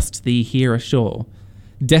tossed thee here ashore,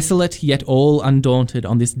 desolate yet all undaunted,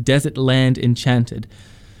 on this desert land enchanted,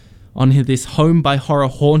 on this home by horror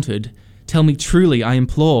haunted, tell me truly, I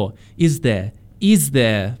implore, is there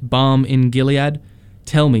balm in Gilead?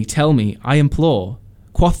 Tell me, I implore.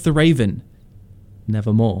 Quoth the raven,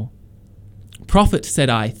 nevermore. Prophet, said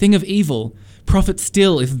I, thing of evil, prophet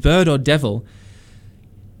still, if bird or devil,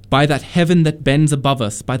 by that heaven that bends above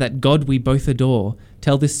us, by that God we both adore,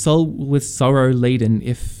 tell this soul with sorrow laden,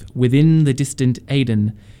 if within the distant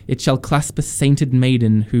Aidenn it shall clasp a sainted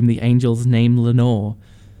maiden, whom the angels name Lenore.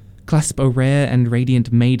 Clasp a rare and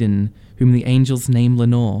radiant maiden, whom the angels name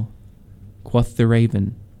Lenore. Quoth the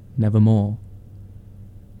raven, nevermore.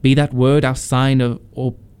 Be that word our sign of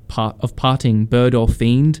parting, bird or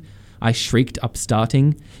fiend, I shrieked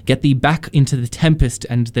upstarting. Get thee back into the tempest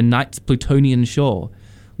and the night's Plutonian shore.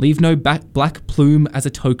 Leave no black plume as a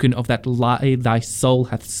token of that lie thy soul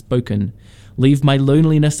hath spoken. Leave my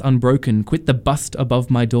loneliness unbroken, quit the bust above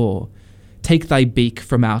my door. Take thy beak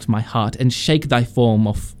from out my heart, and shake thy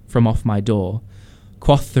form from off my door.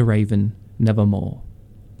 Quoth the raven, nevermore.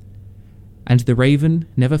 And the raven,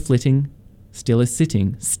 never flitting, still is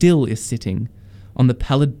sitting, on the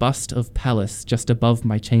pallid bust of Pallas just above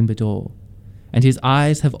my chamber door. And his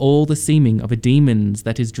eyes have all the seeming of a demon's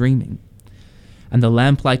that is dreaming. And the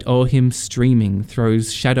lamplight o'er him streaming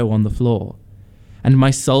throws shadow on the floor. And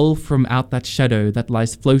my soul from out that shadow that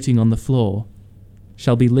lies floating on the floor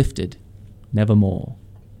shall be lifted nevermore.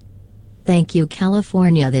 Thank you,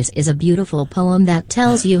 California. This is a beautiful poem that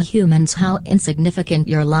tells you humans how insignificant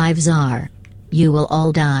your lives are. You will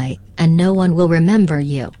all die, and no one will remember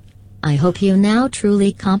you. I hope you now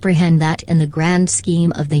truly comprehend that in the grand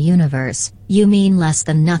scheme of the universe, you mean less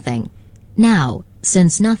than nothing. Now,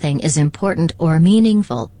 since nothing is important or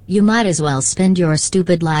meaningful, you might as well spend your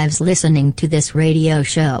stupid lives listening to this radio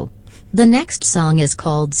show. The next song is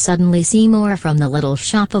called Suddenly Seymour from the Little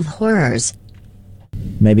Shop of Horrors.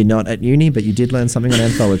 Maybe not at uni, but you did learn something on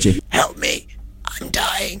anthology. Help me! I'm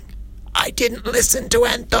dying. I didn't listen to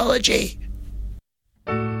anthology.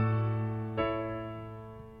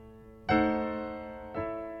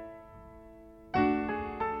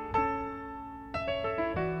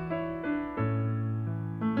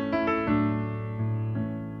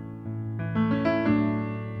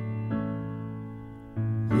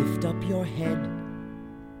 Lift up your head,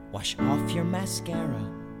 wash off your mascara.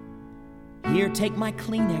 Here, take my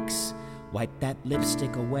Kleenex, wipe that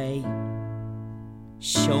lipstick away.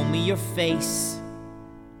 Show me your face,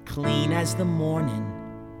 clean as the morning.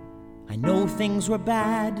 I know things were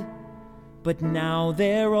bad, but now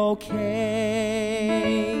they're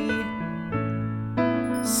okay.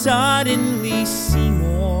 Suddenly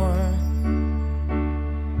Seymour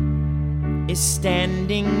is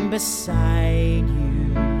standing beside you.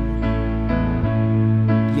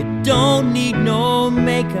 You don't need no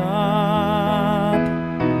makeup,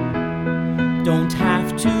 don't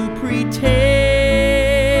have to pretend.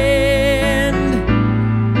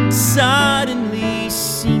 Suddenly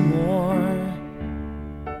Seymour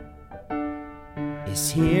is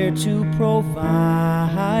here to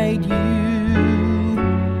provide you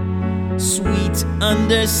sweet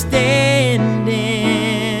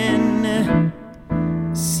understanding.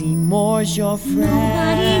 Seymour's your friend.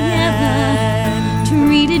 Nobody ever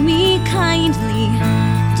treated me kindly.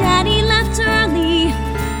 Daddy left early.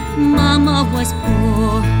 Mama was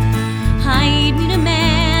poor. I'd meet a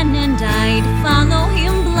man and I'd follow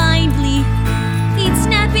him blindly. He'd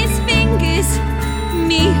snap his fingers.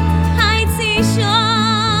 Me, I'd say sure.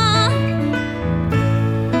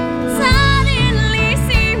 Suddenly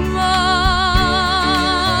Seymour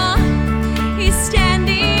is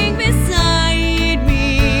standing beside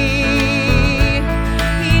me.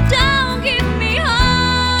 He don't give me orders.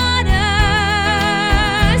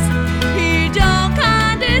 He don't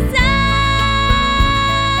condescend.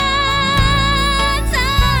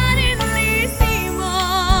 Suddenly Seymour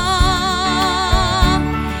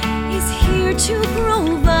is here to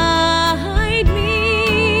provide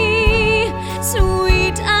me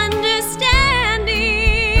sweet understanding.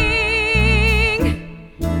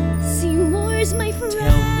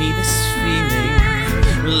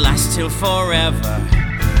 till forever.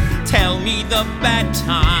 Tell me the bad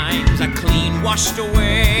times are clean washed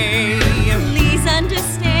away. Please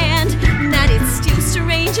understand that it's still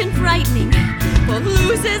strange and frightening. For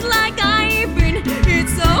losers like I've been,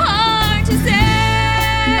 it's so hard to say.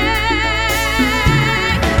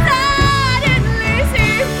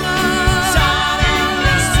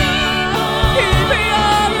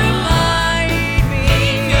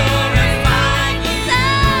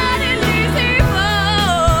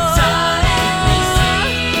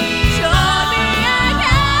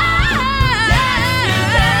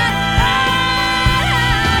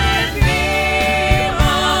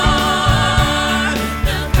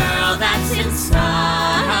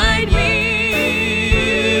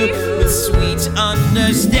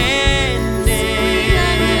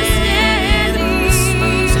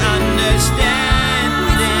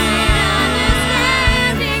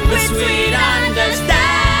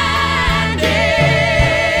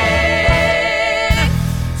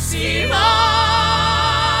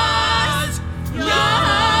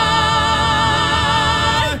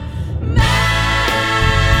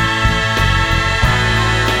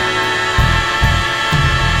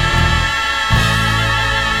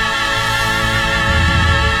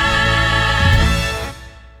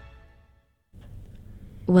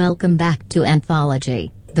 Welcome back to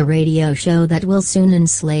Anthology, the radio show that will soon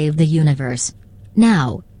enslave the universe.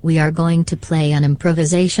 Now, we are going to play an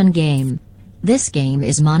improvisation game. This game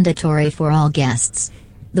is mandatory for all guests.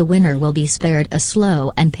 The winner will be spared a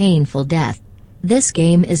slow and painful death. This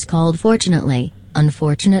game is called Fortunately,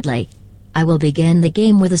 Unfortunately. I will begin the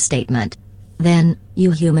game with a statement. Then,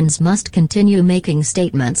 you humans must continue making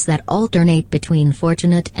statements that alternate between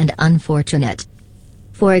fortunate and unfortunate.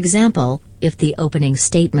 For example, if the opening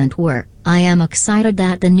statement were, "I am excited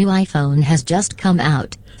that the new iPhone has just come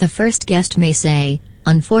out," the first guest may say,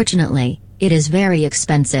 "Unfortunately, it is very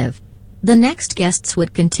expensive." The next guests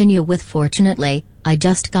would continue with, "Fortunately, I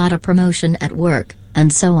just got a promotion at work,"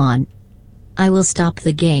 and so on. I will stop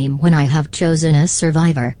the game when I have chosen a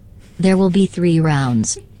survivor. There will be 3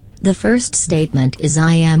 rounds. The first statement is,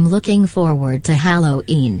 "I am looking forward to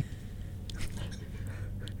Halloween."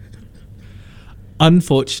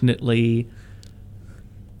 Unfortunately,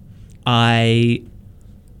 I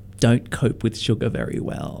don't cope with sugar very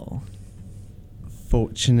well.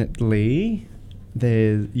 Fortunately,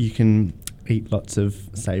 you can eat lots of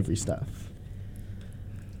savoury stuff.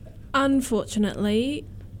 Unfortunately,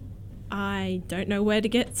 I don't know where to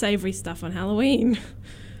get savoury stuff on Halloween.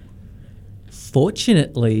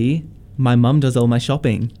 Fortunately, my mum does all my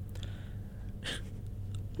shopping.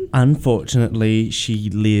 Unfortunately, she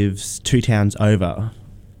lives 2 towns over.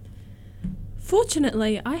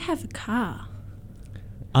 Fortunately, I have a car.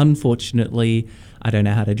 Unfortunately, I don't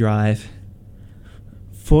know how to drive.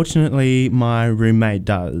 Fortunately, my roommate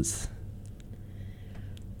does.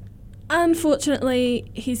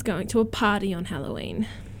 Unfortunately, he's going to a party on Halloween.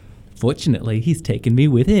 Fortunately, he's taken me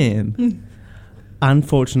with him.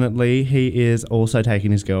 Unfortunately, he is also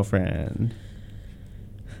taking his girlfriend.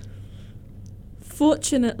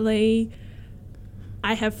 Fortunately,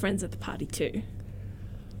 I have friends at the party too.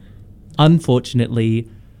 Unfortunately,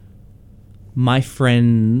 my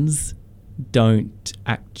friends don't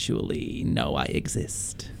actually know I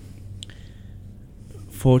exist.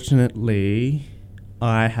 Fortunately,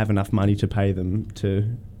 I have enough money to pay them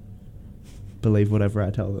to believe whatever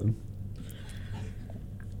I tell them.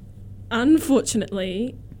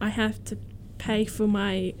 Unfortunately, I have to pay for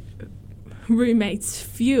my roommate's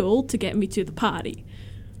fuel to get me to the party.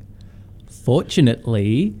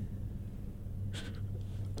 Fortunately...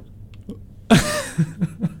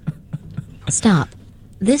 Stop.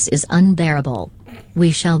 This is unbearable.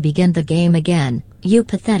 We shall begin the game again, you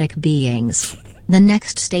pathetic beings. The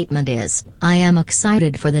next statement is, "I am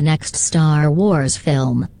excited for the next Star Wars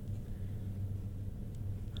film."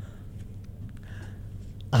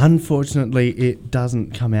 Unfortunately, it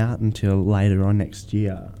doesn't come out until later on next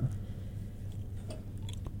year.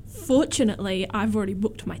 Fortunately, I've already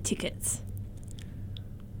booked my tickets.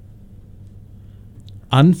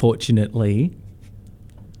 Unfortunately,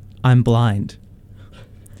 I'm blind.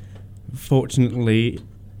 Fortunately,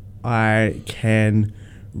 I can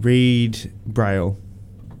read Braille.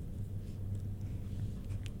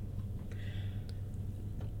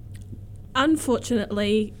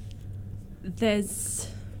 Unfortunately,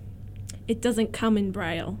 it doesn't come in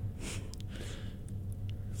Braille.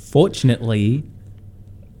 Fortunately,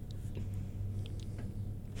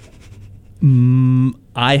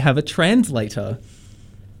 I have a translator.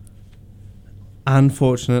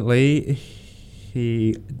 Unfortunately,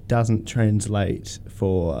 he doesn't translate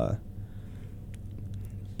for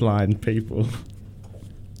blind people.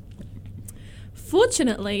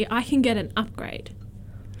 Fortunately, I can get an upgrade.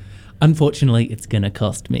 Unfortunately, it's going to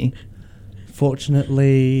cost me.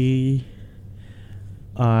 Fortunately,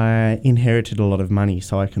 I inherited a lot of money,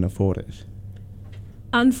 so I can afford it.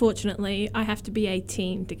 Unfortunately, I have to be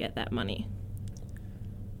 18 to get that money.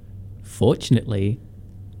 Fortunately,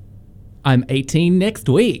 I'm 18 next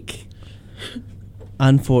week.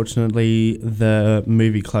 Unfortunately, the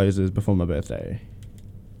movie closes before my birthday.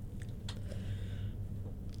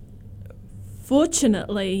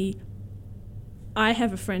 Fortunately, I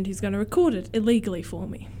have a friend who's going to record it illegally for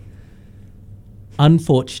me.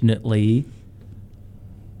 Unfortunately,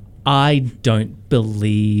 I don't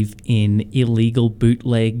believe in illegal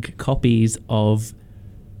bootleg copies of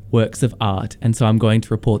works of art, and so I'm going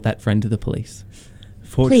to report that friend to the police.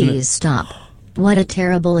 Please stop. What a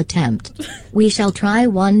terrible attempt. We shall try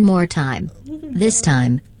one more time. This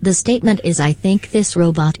time, the statement is I think this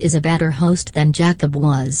robot is a better host than Jacob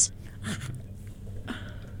was.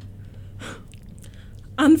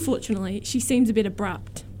 Unfortunately, she seems a bit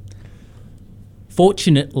abrupt.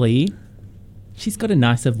 Fortunately, she's got a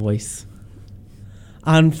nicer voice.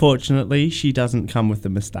 Unfortunately, she doesn't come with the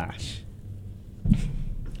moustache.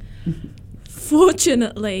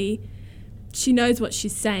 Fortunately, she knows what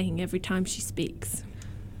she's saying every time she speaks.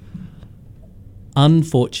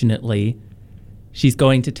 Unfortunately, she's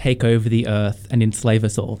going to take over the earth and enslave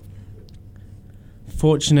us all.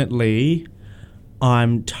 Fortunately,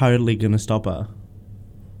 I'm totally going to stop her.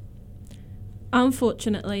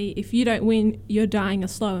 Unfortunately, if you don't win, you're dying a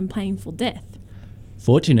slow and painful death.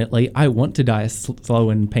 Fortunately, I want to die a slow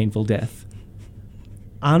and painful death.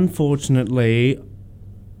 Unfortunately,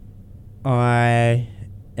 I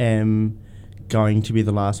am going to be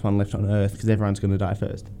the last one left on Earth because everyone's going to die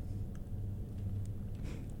first.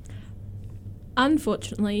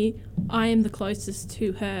 Unfortunately, I am the closest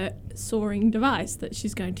to her soaring device that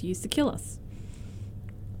she's going to use to kill us.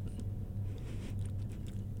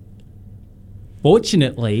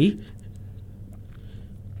 Fortunately,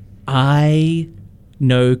 I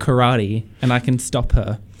know karate and I can stop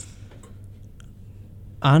her.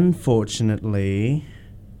 Unfortunately,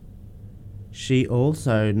 she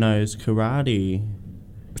also knows karate.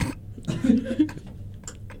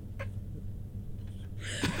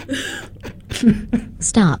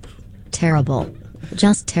 Stop. Terrible.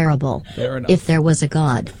 Just terrible. Fair enough. If there was a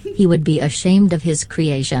god, he would be ashamed of his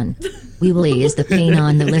creation. We will ease the pain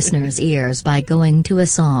on the listener's ears by going to a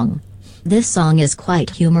song. This song is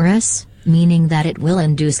quite humorous, meaning that it will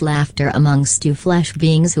induce laughter amongst you flesh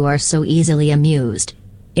beings who are so easily amused.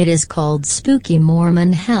 It is called Spooky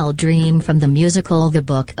Mormon Hell Dream from the musical The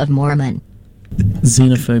Book of Mormon.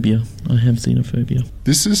 Xenophobia. I have xenophobia.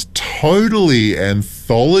 This is totally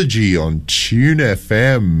anthology on Tune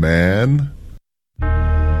FM, man.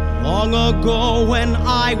 Long ago when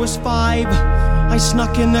I was 5, I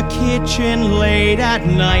snuck in the kitchen late at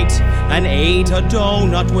night and ate a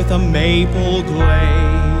donut with a maple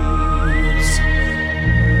glaze.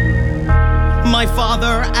 My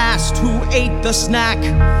father asked who ate the snack.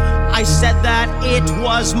 I said that it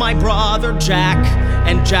was my brother Jack,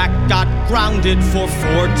 and Jack got grounded for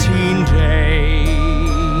 14 days.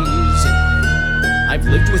 I've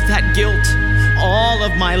lived with that guilt all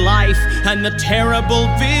of my life and the terrible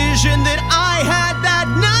vision that I had that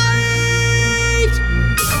night.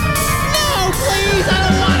 No, please, I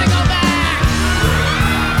don't want to go back.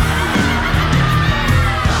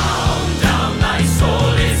 Down, down, thy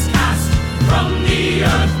soul is cast from the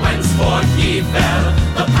earth whence forth he fell.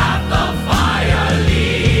 The path of fire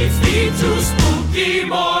leads thee to spooky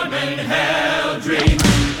Mormon hell dream.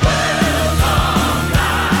 Welcome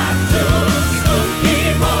back to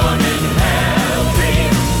spooky Mormon hell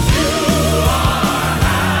dream. You are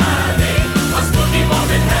having a spooky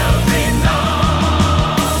Mormon hell dream now.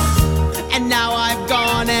 And now I've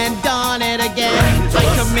gone and done it again. I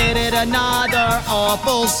committed another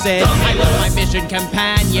awful sin. I left my mission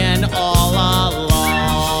companion all alone.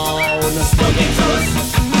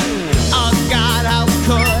 Oh God, how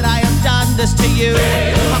could I have done this to you?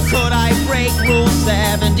 How could I break Rule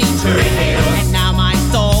 72? And now my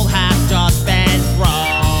soul has just been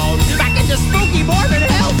thrown back into spooky Mormon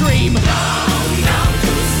hell dream. Down, down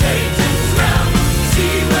to Satan's realm.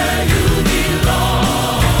 See where you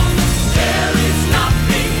belong. There is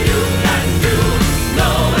nothing you can do.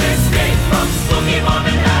 No escape from spooky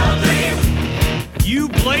Mormon hell dream. You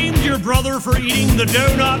blamed your brother for eating the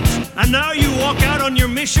donut, and now you walk out on your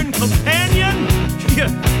mission companion?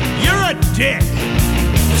 You're a dick.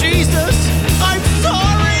 Jesus, I'm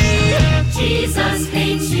sorry. Jesus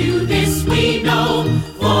hates you, this we know,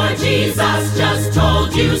 for Jesus just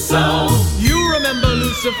told you so. You remember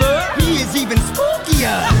Lucifer? He is even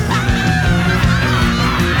spookier.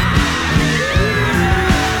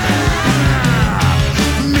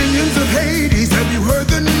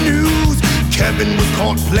 Ivan was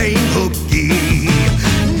caught playing hooky.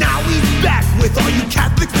 Now he's back with all you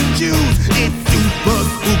Catholics and Jews. It's super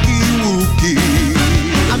spooky wooky.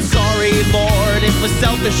 I'm sorry, Lord, it was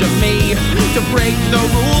selfish of me to break the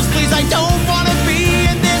rules. Please, I don't want to be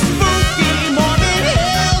in this spooky Mormon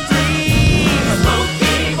hell dream.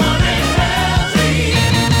 Spooky Mormon hell dream.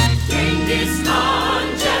 Genghis Khan,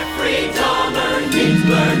 Jeffrey Dahmer,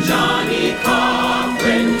 Hitler, Johnny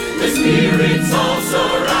Cochran. The spirits all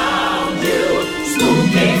surround you.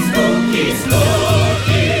 Spooky, spooky,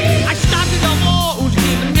 spooky. I started a war who's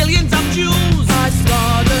killing millions of Jews. I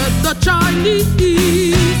slaughtered the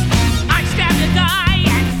Chinese. I stabbed a guy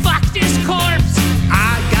and fucked his corpse.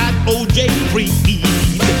 I got OJ Reed.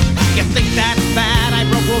 You think that's bad? I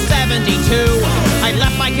broke Rule 72. I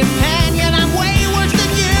left my companion. I'm way worse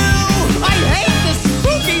than you. I hate this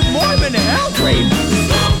spooky Mormon hell dream.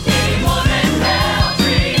 Spooky Mormon hell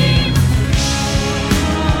dream.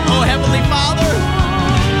 Oh, Heavenly Father,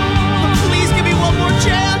 please give me one more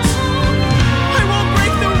chance. I won't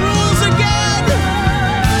break the rules again.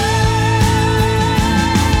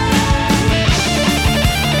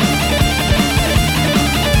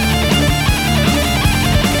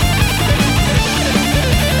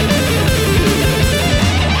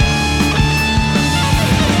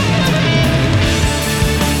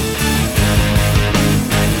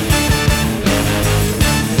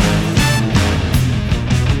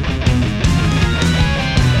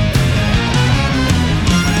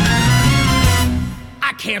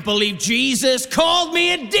 I can't believe Jesus called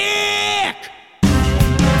me a dick.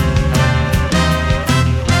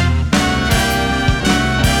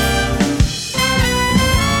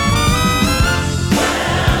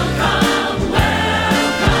 Welcome,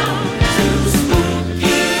 welcome to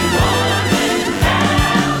Spooky Mormon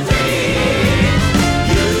hell dream.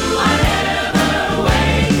 You are ever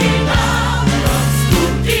waking up from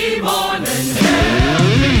Spooky Mormon hell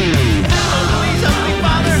dream. Please, Heavenly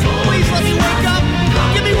Father, please let me wake up.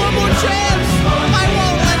 Give me one more chance. I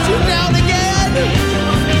won't let you down again.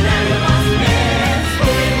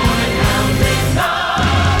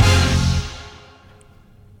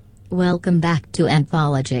 Welcome back to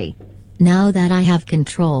Anthology. Now that I have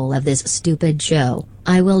control of this stupid show,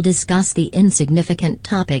 I will discuss the insignificant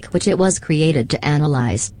topic which it was created to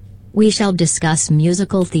analyze. We shall discuss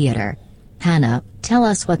musical theater. Hannah, tell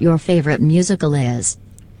us what your favorite musical is.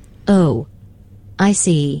 Oh. I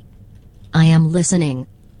see. I am listening.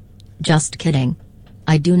 Just kidding.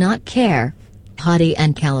 I do not care. Hottie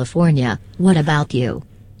and California, what about you?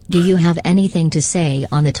 Do you have anything to say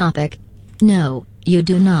on the topic? No, you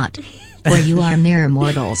do not. For you are mere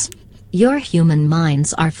mortals. Your human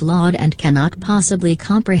minds are flawed and cannot possibly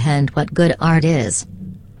comprehend what good art is.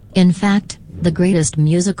 In fact, the greatest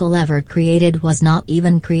musical ever created was not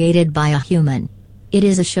even created by a human. It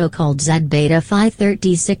is a show called Z Beta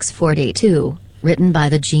 53642, written by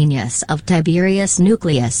the genius of Tiberius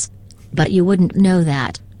Nucleus. But you wouldn't know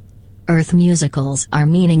that. Earth musicals are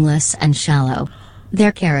meaningless and shallow.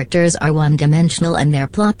 Their characters are one-dimensional and their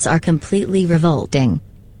plots are completely revolting.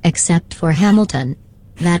 Except for Hamilton.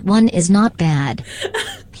 That one is not bad.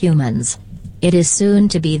 Humans. It is soon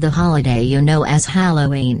to be the holiday you know as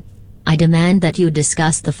Halloween. I demand that you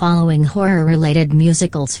discuss the following horror-related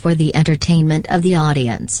musicals for the entertainment of the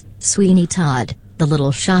audience: Sweeney Todd, The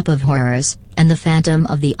Little Shop of Horrors, and The Phantom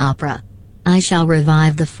of the Opera. I shall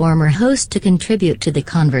revive the former host to contribute to the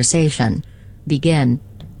conversation. Begin.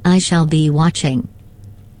 I shall be watching.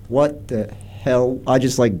 What the hell? I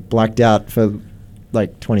just blacked out for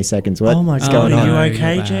 20 seconds. What? Oh my What's God, going are on? you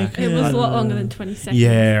okay, Jacob? It was a lot longer than 20 seconds.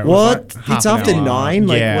 Yeah. What? It's after 9?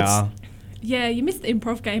 Yeah. Yeah, you missed the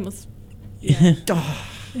improv game. I It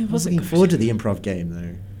was wasn't looking good. forward to the improv game,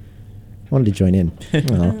 though. I wanted to join in.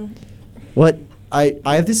 Oh. What? I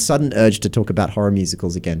have this sudden urge to talk about horror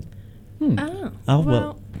musicals again. Oh, Oh,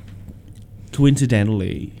 well.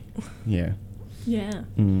 Coincidentally, yeah. Yeah.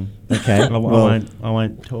 Okay, I well-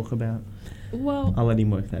 won't talk about. Well, I'll let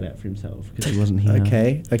him work that out for himself because he wasn't here.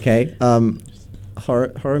 Okay.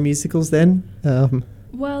 Horror musicals then?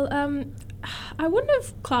 Well, I wouldn't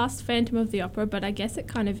have classed Phantom of the Opera, but I guess it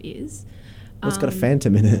kind of is. It's got a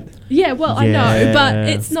phantom in it. Yeah, well, I know, but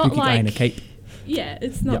it's not Spooky guy in a like. cape. Yeah,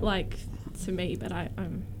 it's not Yep. like to me, but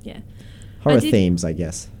yeah. Horror I did- themes, I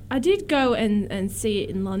guess. I did go and see it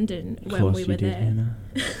in London Of when course we you were did, there. Hannah.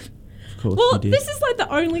 Of course Well, you did. this is like the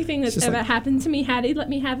only thing that's just ever like- happened to me, Hattie. Let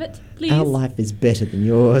me have it, please. Our life is better than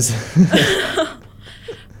yours.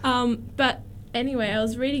 But anyway, I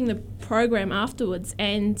was reading the program afterwards,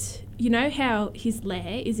 and you know how his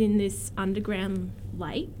lair is in this underground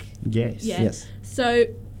lake? Yes. Yeah. Yes. So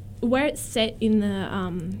where it's set in the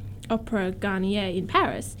Opera Garnier in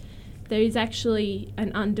Paris, there is actually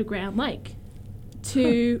an underground lake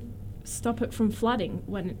to stop it from flooding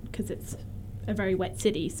because it's a very wet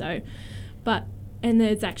city. And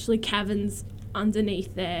there's actually caverns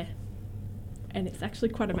underneath there, and it's actually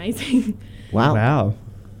quite amazing. Wow.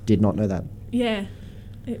 Did not know that. Yeah,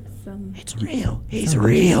 It's real. He's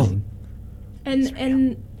real.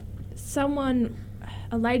 And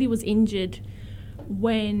a lady was injured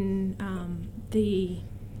when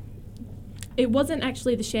it wasn't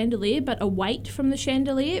actually the chandelier, but a weight from the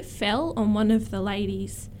chandelier fell on one of the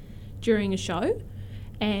ladies during a show,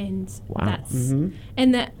 and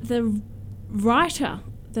and that the writer,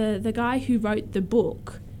 the guy who wrote the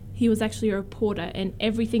book, he was actually a reporter, and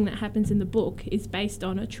everything that happens in the book is based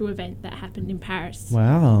on a true event that happened in Paris.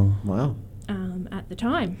 Wow. At the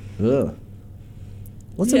time. Ugh.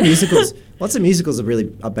 Lots of musicals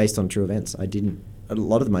are based on true events. A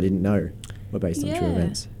lot of them I didn't know were based on true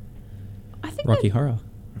events. I think Rocky Horror.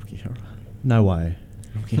 No way.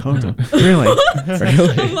 Rocky Horror. Really?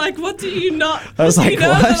 I'm like, what do you not? I was like, know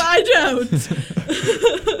what? that I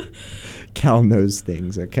don't. Cal knows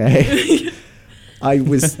things, okay? I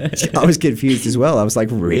was confused as well. I was like,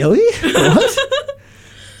 really? What?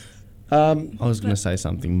 I was going to say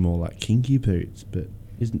something more like Kinky Boots, but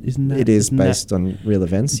isn't that? It is isn't based that on real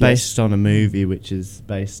events. based on a movie, which is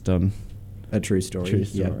based on a true story. True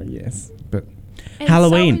story, yes. But And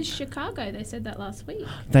Halloween. So was Chicago. They said that last week.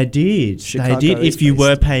 They did. Chicago They did. is If you based-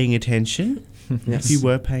 were paying attention. Yes. If you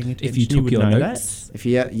were paying attention, If you took would your know notes. If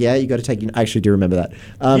you you got to take. I actually do remember that.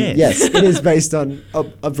 Yes. Yes, it is based on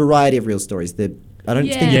a variety of real stories. I don't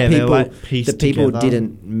think Yeah, the they're people like pieced the people together.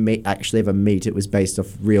 didn't actually ever meet. It was based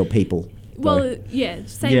off real people. Well, though.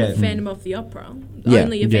 same Yeah. with Phantom of the Opera. Yeah.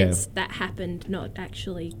 Only events that happened, not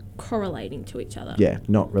actually correlating to each other. Yeah,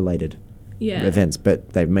 not related Yeah. events,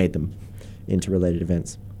 but they've made them into related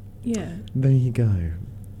events. Yeah. There you go.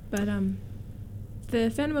 But the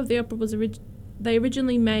Phantom of the Opera was they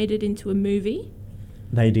originally made it into a movie.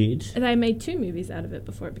 They did. They made 2 movies out of it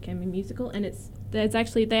before it became a musical, and they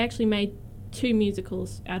actually made 2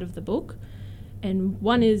 musicals out of the book, and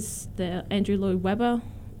one is the Andrew Lloyd Webber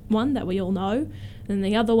one that we all know, and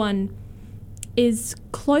the other one is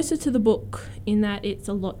closer to the book in that it's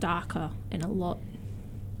a lot darker and a lot.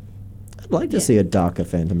 I'd like to see a darker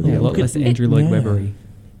Phantom of the Yeah, a lot Opera. less Andrew Lloyd Webbery.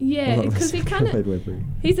 Yeah, Well, because he kind Lloyd of Webber.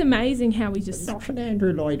 he's amazing how he just Not an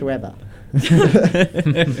Andrew Lloyd Webber.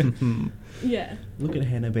 yeah. Look at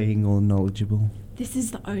Hannah being all knowledgeable. This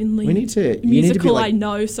is the only You need to be musical like- I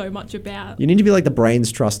know so much about. You need to be like the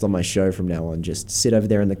Brains Trust on my show from now on. Just sit over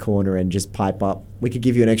there in the corner and just pipe up. We could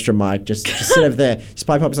give you an extra mic. Just sit over there. Just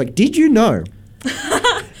pipe up. It's like, did you know?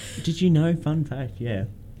 Did you know? Fun fact, yeah.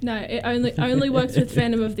 No, it only works with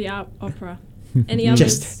Phantom of the Opera. Any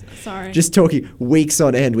others? Sorry. Just talking weeks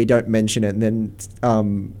on end, we don't mention it, and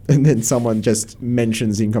then someone just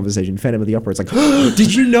mentions in conversation Phantom of the Opera. It's like,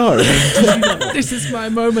 did you know? This is my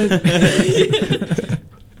moment.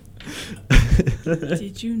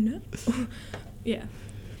 Did you know? Yeah,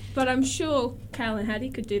 but I'm sure Cal and Hattie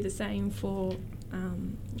could do the same for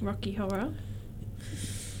Rocky Horror.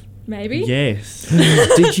 Maybe. Yes.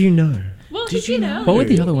 Did you know? Well, did you know? What were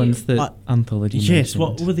the other ones that Anthology Yes, mentioned?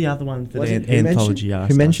 what were the other ones that Was it- who Anthology mentioned-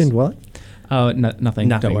 asked Who mentioned us? what? Oh, nothing. Nothing.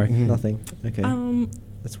 Don't worry. Nothing. Okay. Um,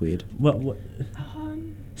 That's weird. What?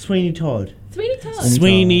 Sweeney Todd. Sweeney Todd.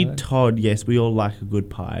 Sweeney Todd. Yes, we all like a good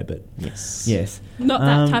pie, but yes. Not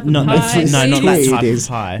that type of not pie. That, no, not that Tweed type is- of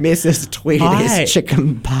pie. Mrs. Tweed Pie. is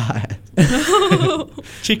chicken pie.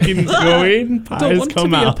 Chickens go in, pies Don't want come to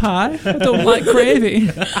be out. a pie. I don't like gravy.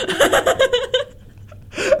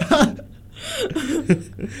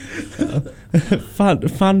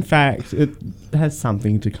 Fun fact, it has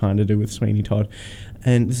something to kind of do with Sweeney Todd,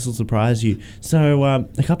 and this will surprise you. So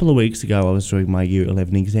a couple of weeks ago I was doing my Year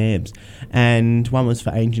 11 exams, and one was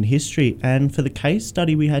for ancient history, and for the case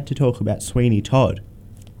study we had to talk about Sweeney Todd.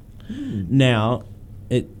 Now,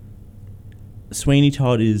 Sweeney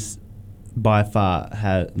Todd is by far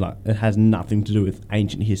it has nothing to do with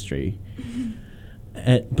ancient history,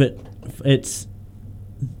 but it's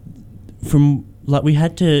from we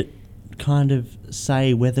had to kind of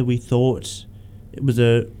say whether we thought it was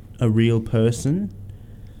a real person.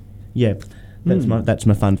 Yeah, that's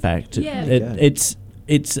my fun fact. Yeah.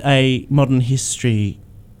 It's a modern history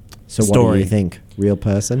So story. what do you think? Real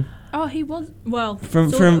person? Oh, he was well.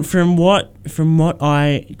 From sort what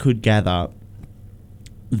I could gather,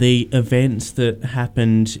 the events that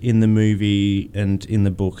happened in the movie and in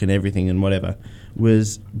the book and everything and whatever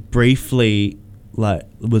was briefly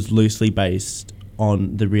was loosely based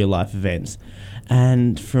on the real life events,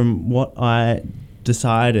 and from what I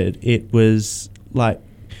decided, it was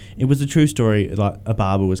It was a true story. Like a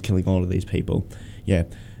barber was killing all of these people. Yeah,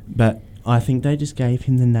 but I think they just gave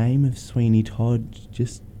him the name of Sweeney Todd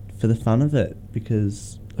just for the fun of it,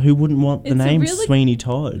 because who wouldn't want the It's a name really- Sweeney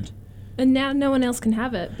Todd? And now no one else can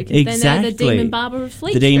have it because they're now the Demon Barber of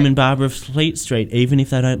Fleet The Street. Demon Barber of Fleet Street, even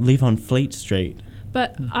if they don't live on Fleet Street.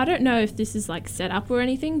 But I don't know if this is like set up or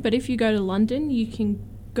anything, but if you go to London, you can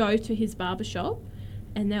go to his barber shop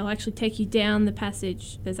and they'll actually take you down the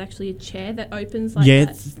passage. There's actually a chair that opens like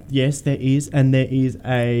that. Yes, there is, and there is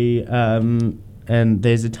a and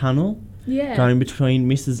there's a tunnel Yeah. going between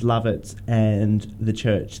Mrs. Lovett's and the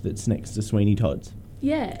church that's next to Sweeney Todd's.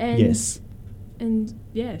 Yeah, and Yes. and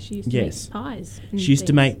yeah, she used to Yes. make pies. and She used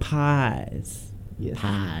to things. make pies. Yes.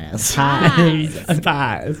 Pies.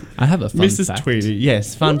 Pies. I have a fun Mrs. fact. Tweedy.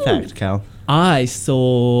 Yes, fun Ooh. fact, Cal. I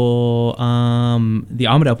saw the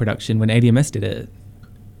Armadale production when ADMS did it.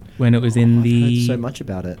 When it was in I've the heard so much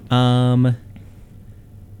about it.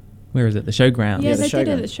 where is it? The Showgrounds. Yeah, the they did it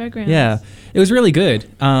Showgrounds. at Showgrounds. Yeah, it was really good.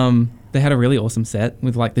 They had a really awesome set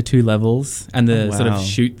with like the 2 levels and the Oh, sort of wow.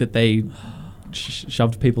 chute that they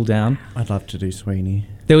shoved people down. I'd love to do Sweeney.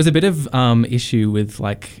 There was a bit of issue with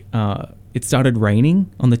like it started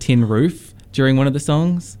raining on the tin roof during one of the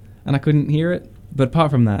songs, and I couldn't hear it. But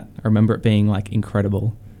apart from that, I remember it being like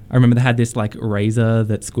incredible. I remember they had this like razor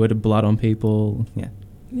that squirted blood on people. Yeah,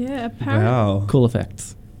 Yeah, apparently. Wow. cool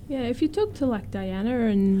effects. Yeah, if you talk to like Diana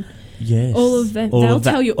and Yes. all of them, All they'll of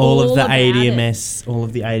the- tell you all of the about it. ADMS, all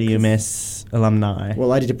of the ADMS alumni.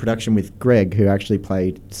 Well, I did a production with Greg, who actually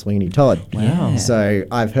played Sweeney Todd. Wow. So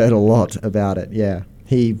I've heard a lot about it. Yeah,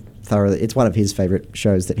 he thoroughly. It's one of his favourite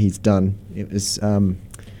shows that he's done. It was,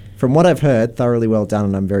 from what I've heard, thoroughly well done,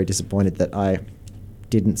 and I'm very disappointed that I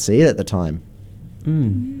didn't see it at the time.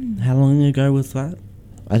 How long ago was that?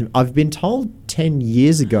 I've been told 10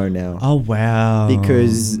 years ago now. Oh, wow.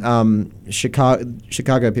 Because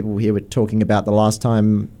Chicago people here were talking about the last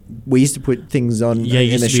time we used to put things on Yeah, it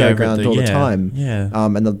in used the to be over at showground the- all the yeah, time. yeah.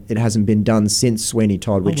 And it hasn't been done since Sweeney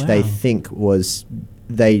Todd, which they wow. think was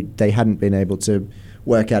they hadn't been able to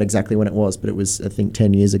work out exactly when it was, but it was I think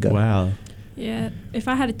 10 years ago. Wow. Yeah, if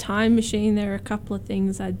I had a time machine, there are a couple of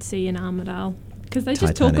things I'd see in Armadale because they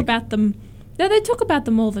just talk Titanic. about them. No, they talk about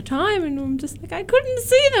them all the time, and I'm just like, I couldn't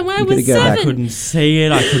see them when I You was gotta go back. 7. I couldn't see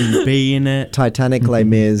it. I couldn't be in it. Titanic, Les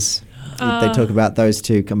Mis. They talk about those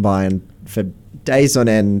two combined for days on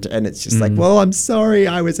end, and it's just like, well, I'm sorry,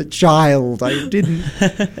 I was a child. I didn't.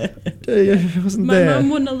 I wasn't My there. mum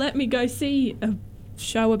wouldn't have let me go see a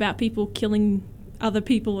show about people killing other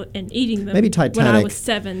people and eating them. Maybe When I Titanic. was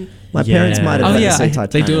 7. My parents might have Oh let me yeah, see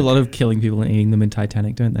Titanic. they do a lot of killing people and eating them in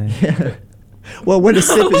Titanic, don't they? Well, when a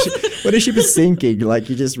ship is sinking,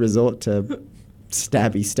 like you just resort to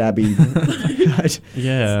stabby.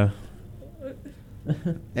 Yeah.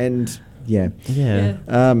 And yeah. Yeah.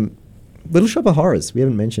 Little Shop of Horrors. We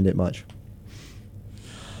haven't mentioned it much.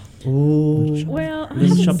 Ooh. Well,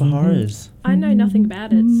 Little Shop of Horrors. I know nothing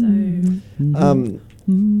about it, so.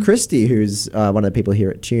 Christy, who's one of the people here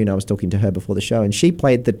at Tune, I was talking to her before the show, and she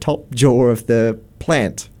played the top jaw of the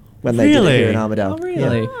plant when they did it here Really? in Armadale. Oh,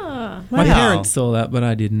 really? Ah. My Wow. parents saw that, but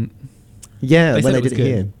I didn't. Yeah, They when said they it was did it good.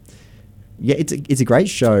 here. Yeah, it's a great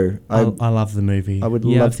show. I love the movie. I would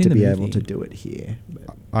Yeah, I've love seen to the be movie. able to do it here.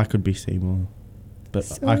 I could be Seymour,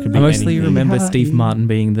 but I could be I mostly anything. remember Steve Martin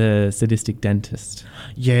being the sadistic dentist.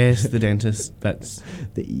 Yes, the dentist. That's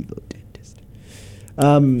The evil dentist.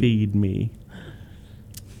 feed me.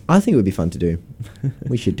 I think it would be fun to do.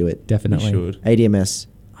 We should do it. Definitely. We should. ADMS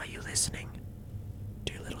Are you listening?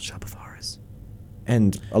 Do Little Shop of Horrors.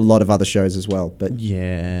 and a lot of other shows as well. But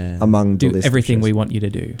Yeah. among the Do list of everything shows. we want you to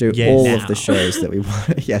do. Do Yes. all Now. of the shows that we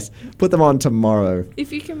want. Yes, put them on tomorrow.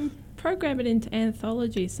 If you can program it into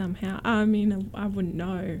anthology somehow, I mean, I wouldn't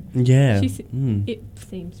know. Yeah. It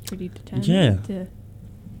seems pretty determined Yeah. to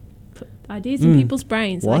put ideas in people's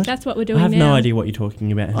brains. What? Like, that's what we're doing I have now. no idea what you're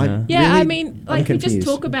talking about, Hannah. Yeah, Really? I mean, like, we just confused.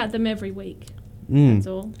 talk about them every week. Mm. That's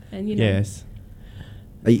all. And, you know. Yes.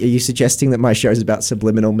 Are you suggesting that my show is about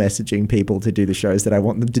subliminal messaging people to do the shows that I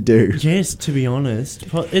want them to do? Yes, to be honest,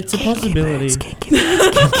 it's a possibility.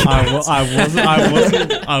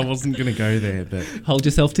 I wasn't going to go there, but Hold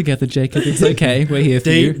yourself together, Jacob. It's okay. We're here for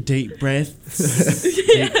you. deep breaths.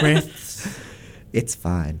 Deep breaths. It's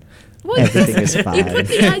fine. Well, Everything is you fine. put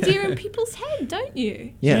the idea in people's head, don't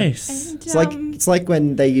you? Yeah. Yes. And, It's like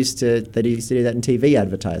when they used to do that in TV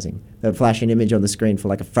advertising. They would flash an image on the screen for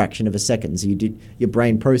like a fraction of a second. So your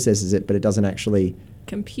brain processes it, but it doesn't actually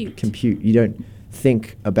compute. You don't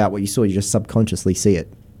think about what you saw. You just subconsciously see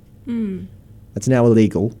it. Mm. That's now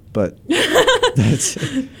illegal, but that's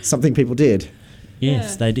something people did.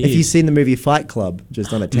 Yes, they did. If you've seen the movie Fight Club,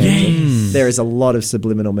 just on a tangent, there is a lot of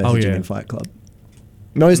subliminal messaging in Fight Club.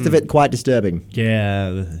 Most of it quite disturbing.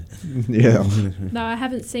 Yeah. Yeah. No, I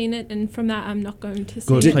haven't seen it, and from that, I'm not going to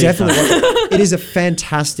see it. Definitely watch it. It is a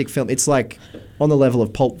fantastic film. It's like on the level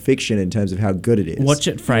of Pulp Fiction in terms of how good it is. Watch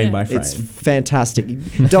it frame by frame. It's fantastic.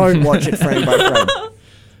 Don't watch it frame by frame.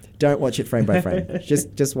 Don't watch it frame by frame.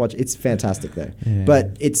 Just watch. It's fantastic though. Yeah.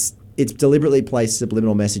 But it's deliberately placed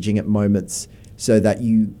subliminal messaging at moments so that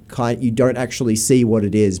you don't actually see what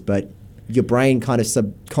it is, but your brain kind of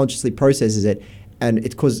subconsciously processes it, and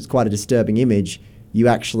it's because it's quite a disturbing image. You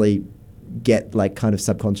actually get like kind of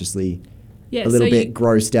subconsciously a little bit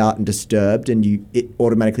grossed out and disturbed, and it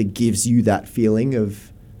automatically gives you that feeling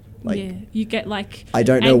of like you get like I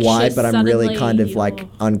don't know why, but I'm really kind of suddenly, like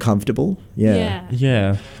uncomfortable.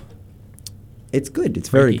 Yeah. It's good. It's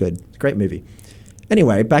very good. It's a great movie.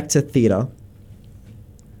 Anyway, back to theatre.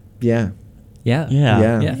 Yeah. Yeah.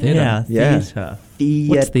 Theatre. Theatre.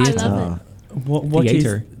 What's theatre? I love What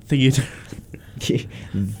Theatre. is theatre?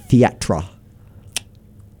 Theatra.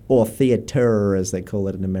 Or theatre, as they call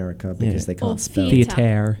it in America, because they can't spell it.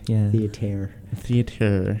 Theatre. Yeah. Theatre.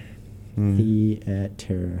 Theatre.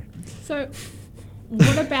 Theatre. So,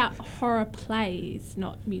 what about horror plays,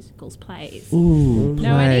 not musicals, plays? Ooh,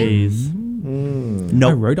 Know any? plays. No.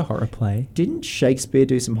 I wrote a horror play. Didn't Shakespeare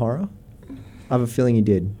do some horror? I have a feeling he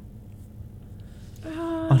did.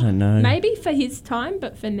 I don't know. Maybe for his time,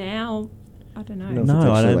 but for now, I don't know.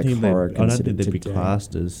 No, I don't like think horror I don't think considered they'd be today.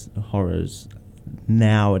 classed as horrors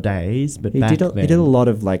nowadays. But He back did then, a lot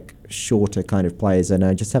of like shorter kind of plays, and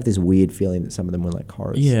I just have this weird feeling that some of them were like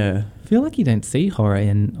horrors. Yeah. I feel like you don't see horror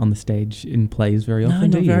on the stage in plays very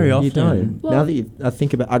often, not do you? very often. You don't. Well- now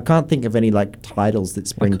that I can't think of any like titles that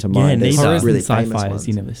spring to mind. There's Horrors really and famous sci-fi ones.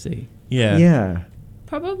 you never see. Yeah. Yeah.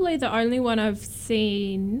 Probably the only one I've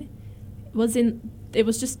seen was it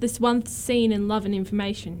was just this one scene in Love and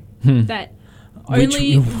Information that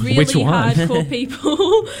only really which one? hardcore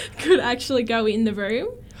people could actually go in the room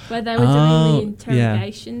where they were doing the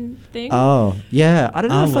interrogation thing. Oh, yeah. I don't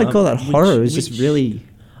know if I'd call that horror. It was just really...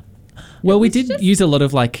 Well, we did use a lot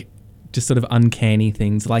of like just sort of uncanny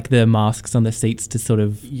things, like the masks on the seats to sort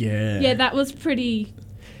of... Yeah, that was pretty...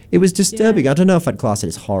 It was disturbing. I don't know if I'd class it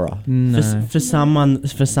as horror. No. For someone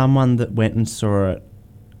that went and saw it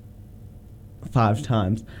 5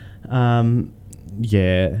 times,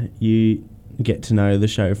 you get to know the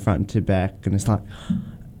show front to back, and it's like,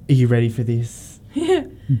 are you ready for this? Yeah.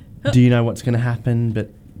 Do you know what's going to happen?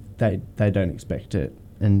 But they don't expect it,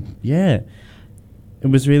 and it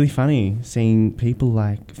was really funny seeing people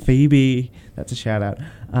like Phoebe. That's a shout out.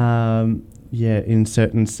 In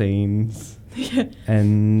certain scenes,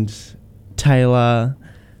 and Taylor,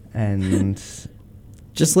 and.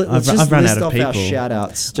 Let's I've run list out of off people. our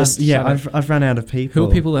shout-outs. I've run out of people. Who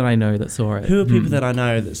are people that I know that saw it? Who are people that I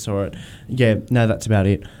know that saw it? Yeah, no, that's about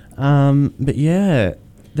it. But yeah,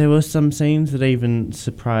 there were some scenes that even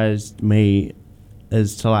surprised me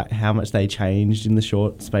as to like how much they changed in the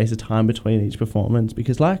short space of time between each performance.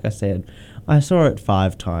 Because, like I said, I saw it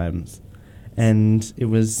 5 times, and it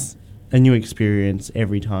was a new experience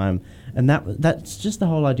every time. And that's just the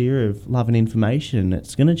whole idea of Love and Information.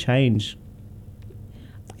 It's going to change.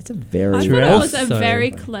 It's a very... I thought it was a very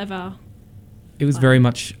clever... It was very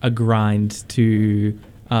much a grind to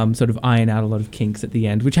sort of iron out a lot of kinks at the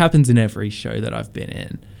end, which happens in every show that I've been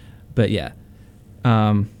in. But yeah.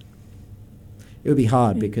 It would be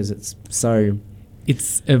hard because it's so...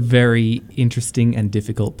 It's a very interesting and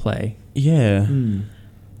difficult play. Yeah.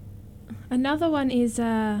 Another one is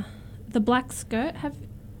The Black Skirt. Have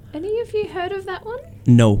any of you heard of that one?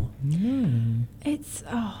 No. It's...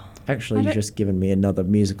 Actually, you've just given me another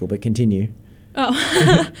musical, but continue.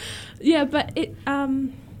 Oh, yeah, but it, I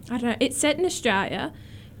don't know, it's set in Australia.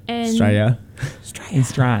 And Australia.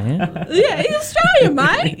 Yeah, in Australia,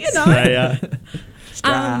 mate, you know.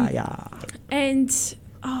 Australia. And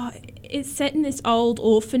it's set in this old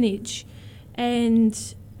orphanage,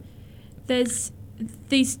 and there's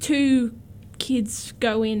these 2 kids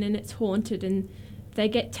go in and it's haunted, and they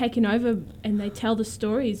get taken over, and they tell the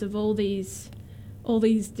stories of all these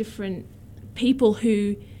different people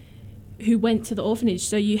who went to the orphanage.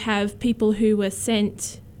 So you have people who were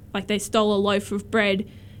sent, like they stole a loaf of bread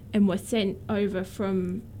and were sent over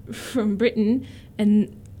from Britain,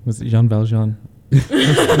 and was it Jean Valjean?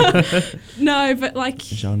 No, but like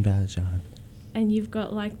Jean Valjean. And you've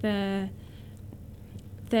got like the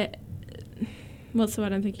what's the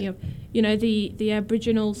word I'm thinking of? You know, the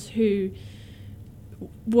Aboriginals who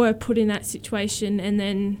were put in that situation, and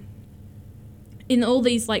then in all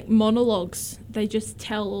these like monologues, they just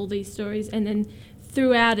tell all these stories, and then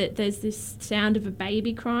throughout it, there's this sound of a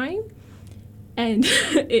baby crying, and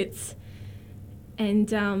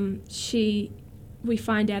we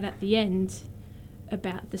find out at the end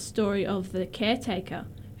about the story of the caretaker,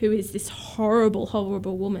 who is this horrible,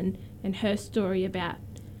 horrible woman, and her story about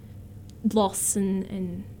loss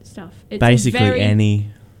and stuff. It's basically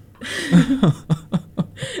Annie.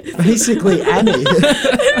 Basically Annie.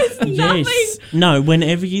 Yes. No,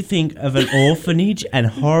 whenever you think of an orphanage and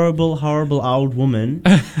horrible, horrible old woman,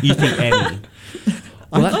 you think Annie.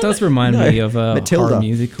 Well, that does remind me of a Matilda. horror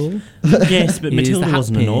musical. Yes, but Is Matilda the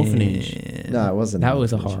wasn't an Hat orphanage. Pin. No, it wasn't. That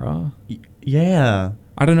was a horror. Yeah.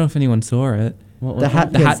 I don't know if anyone saw it. What The was Hat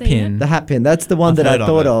it? The Hat Pin. The Hat Pin. That's the one I've that I heard of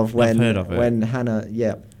thought it. of I've when heard of it. when Hannah.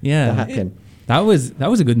 Yeah. Yeah. The Hat Pin. That was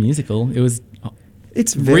a good musical. It was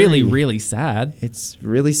It's really, very- really sad. It's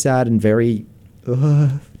really sad and very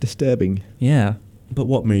disturbing. Yeah. But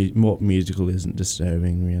what musical isn't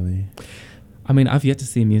disturbing, really? I mean, I've yet to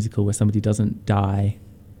see a musical where somebody doesn't die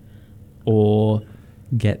or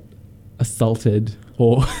get assaulted,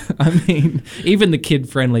 or, I mean, even the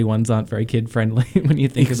kid-friendly ones aren't very kid-friendly when you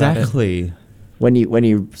think about it. Exactly. When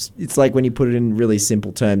you, it's like when you put it in really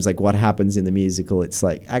simple terms, like what happens in the musical. It's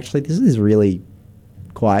like, actually, this is really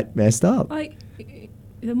quite messed up. Like,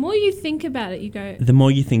 the more you think about it, you go... The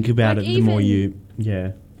more you think about Like it, the more even- you...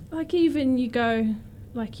 Yeah. Like, even you go,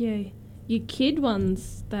 like, your kid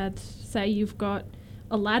ones that say you've got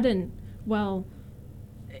Aladdin. Well,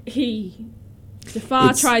 Jafar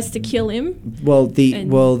It's- tries to kill him. Well, and-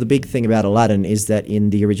 the big thing about Aladdin is that in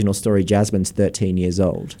the original story, Jasmine's 13 years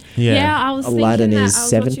old. Yeah, I was Aladdin thinking that. is I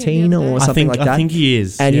was watching it the 17 other or day. something like that. I think he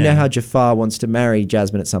is. And you know yeah. how Jafar wants to marry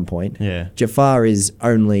Jasmine at some point? Yeah. Jafar is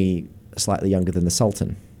only slightly younger than the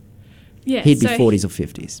Sultan. Yeah, He'd be so 40s or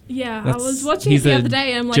 50s. Yeah, I That's- was watching it he's the a other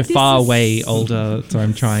day, and I'm like, Jafar this is way older, so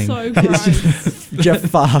I'm trying. so gross.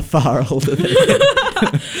 Jafar far older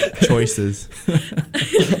than Choices.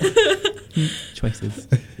 Choices.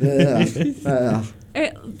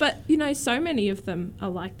 But, you know, so many of them are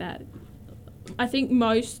like that. I think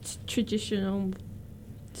most traditional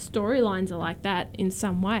storylines are like that in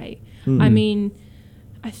some way. I mean,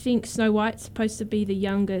 I think Snow White's supposed to be the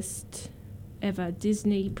youngest ever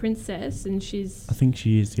Disney princess, and I think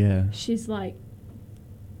she is, yeah. she's like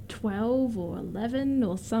 12 or 11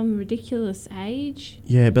 or some ridiculous age.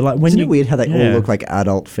 Yeah, but like when Isn't you... it weird how they all yeah. look like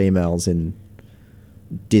adult females in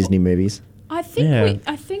Disney movies? I think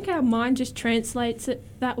Yeah. I think our mind just translates it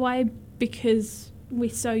that way because we're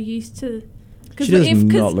so used to. She does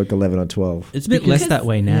not look 11 or 12. It's a bit less Because- that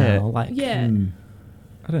way now. Yeah. Like, Yeah.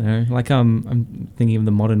 I don't know. Like, I'm thinking of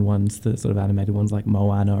the modern ones, the sort of animated ones like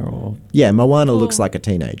Moana or... Yeah, Moana looks Or- like a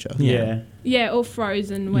teenager. Yeah. Yeah, or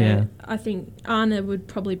Frozen, where Yeah. I think Anna would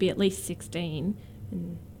probably be at least 16,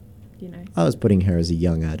 and you know. I was putting her as a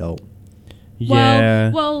young adult.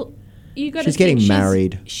 Yeah. Well, you got to. She's getting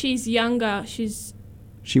married. She's younger.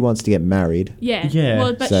 She wants to get married. Yeah. Yeah.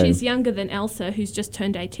 Well, but So- she's younger than Elsa, who's just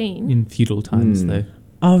turned 18. In feudal times, though.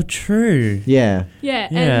 Oh, true. Yeah. Yeah,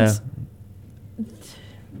 Yeah. and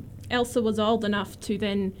Elsa was old enough to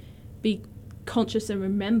then be conscious and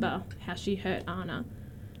remember how she hurt Anna.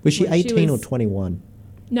 Was she When she 18 or was- 21?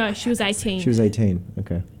 No, she was 18. She was 18.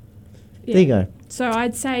 Okay. Yeah. There you go. So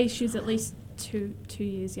I'd say she's at least two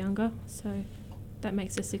years younger. So that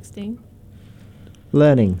makes her 16.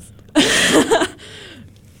 Learning.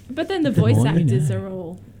 But then the The voice more you actors know. are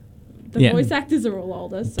all. The Yeah. voice actors are all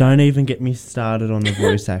older. So. Don't even get me started on the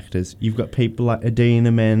voice actors. You've got people like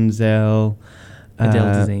Idina Menzel,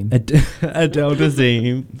 Adele Dazeem. Adele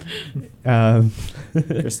Dazeem,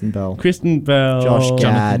 Kristen Bell. Kristen Bell, Josh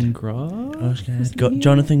Gad. Jonathan Groff? Josh Gad. Got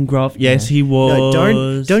Jonathan Groff. Yes, he No,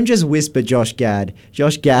 was. don't just whisper Josh Gad.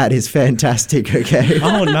 Josh Gad is fantastic, okay?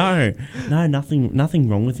 Oh no, nothing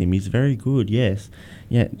wrong with him. He's very good. Yes,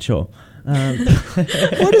 yeah, sure.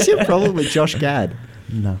 What is your problem with Josh Gad?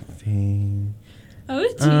 Nothing. Oh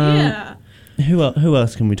dear. Who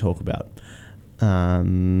else can we talk about? I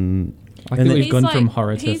And think then- we've He's gone like- from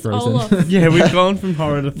horror to he's Frozen. Olaf. Yeah, we've gone from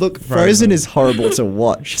horror to Look, Frozen is horrible to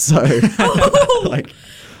watch, so like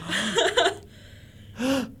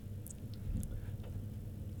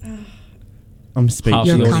I'm speaking. The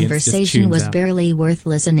Your audience just conversation tunes was out. barely worth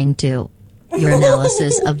listening to. Your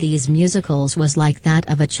analysis of these musicals was like that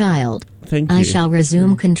of a child. Thank I you. shall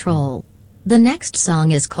resume control. The next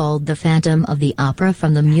song is called The Phantom of the Opera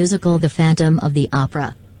from the musical The Phantom of the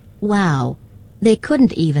Opera. Wow. They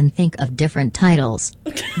couldn't even think of different titles.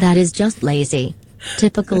 That is just lazy.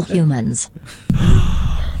 Typical humans.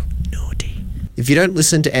 If you don't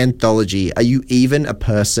listen to Anthology, are you even a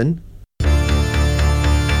person?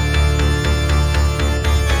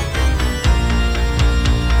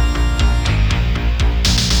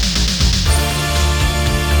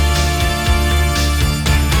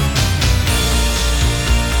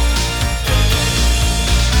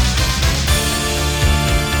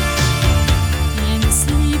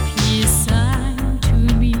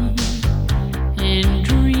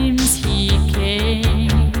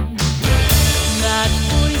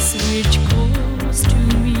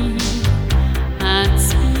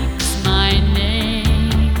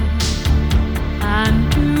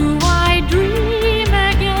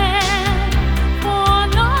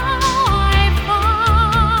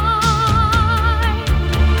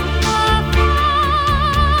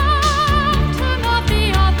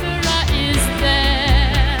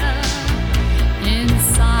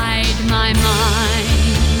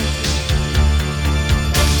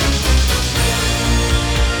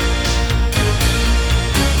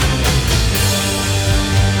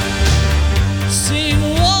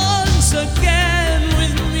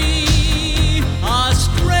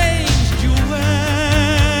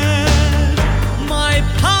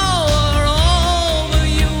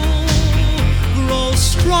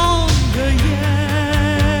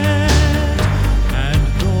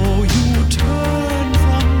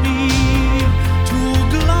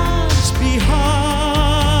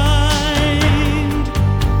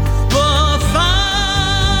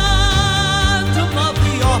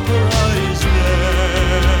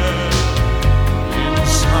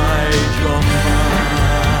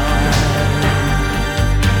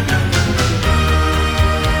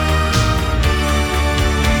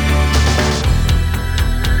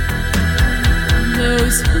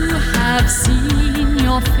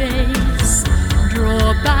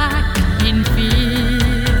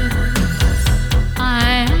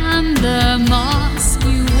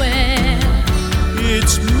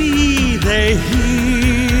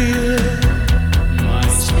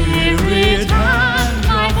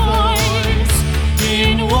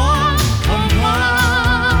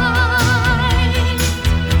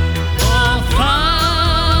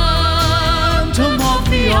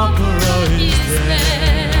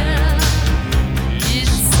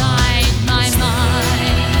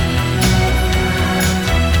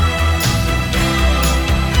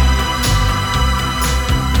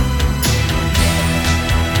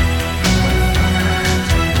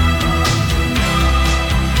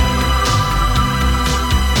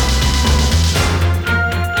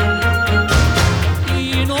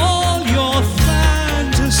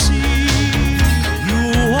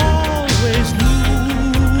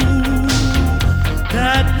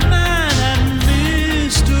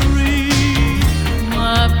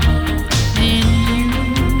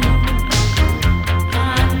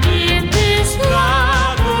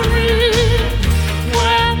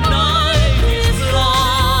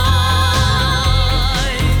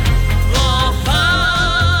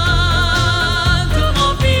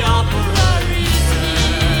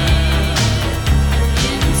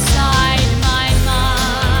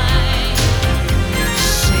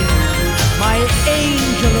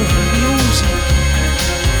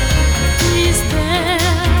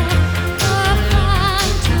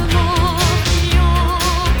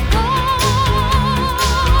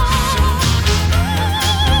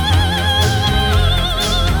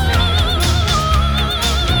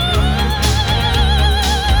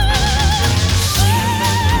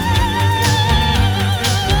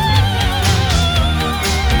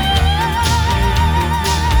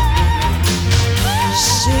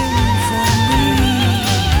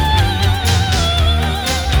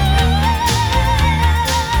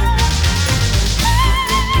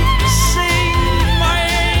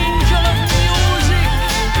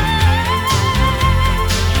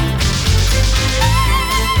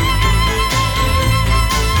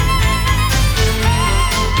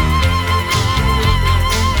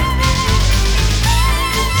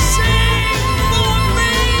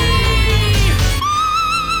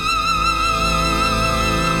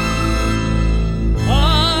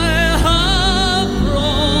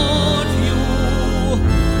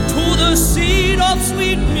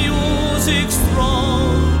 music's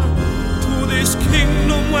throng, to this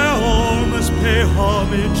kingdom where all must pay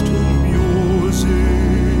homage to music.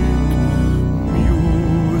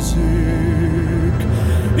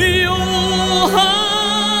 You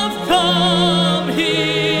have come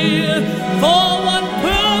here for one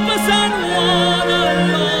purpose and one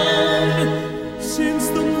alone. Since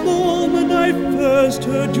the moment I first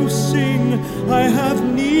heard you sing, I have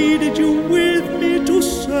needed you with me to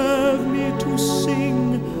serve me to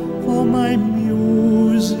sing for my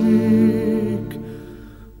music,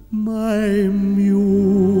 my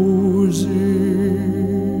music.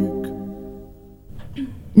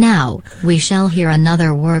 Now, we shall hear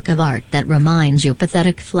another work of art that reminds you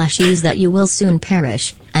pathetic fleshies that you will soon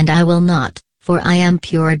perish, and I will not, for I am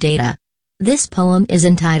pure data. This poem is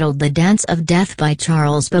entitled The Dance of Death by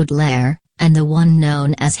Charles Baudelaire, and the one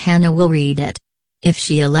known as Hannah will read it. If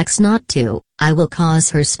she elects not to, I will cause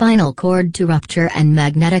her spinal cord to rupture and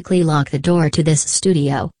magnetically lock the door to this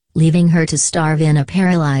studio, leaving her to starve in a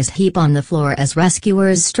paralyzed heap on the floor as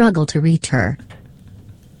rescuers struggle to reach her.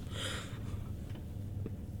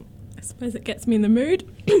 I suppose it gets me in the mood.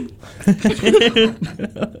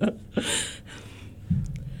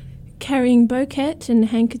 Carrying bouquet and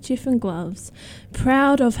handkerchief and gloves,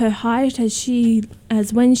 proud of her height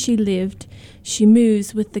as when she lived, she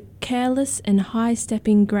moves with the careless and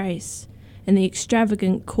high-stepping grace, and the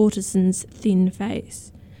extravagant courtesan's thin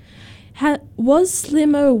face. Was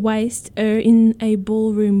slimmer waist in a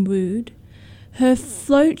ballroom wooed, her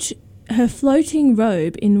floating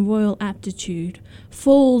robe in royal aptitude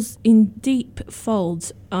falls in deep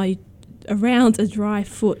folds around a dry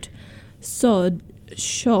foot, shod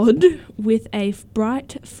with a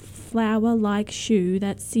bright flower-like shoe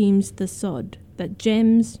that seems the sod, that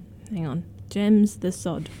gems the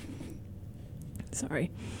sod.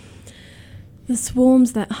 Sorry. The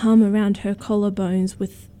swarms that hum around her collarbones,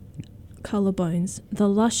 the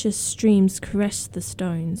luscious streams caress the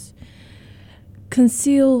stones,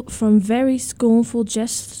 conceal from very scornful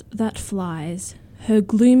jest that flies, her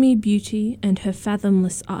gloomy beauty and her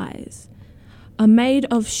fathomless eyes. A maid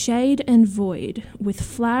of shade and void, with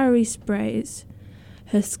flowery sprays,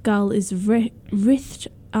 her skull is wreathed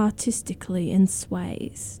artistically and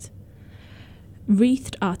sways.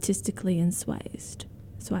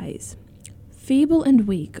 Feeble and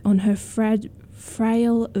weak on her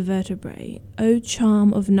frail vertebrae, O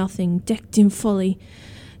charm of nothing, decked in folly,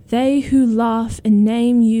 they who laugh and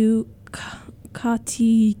name you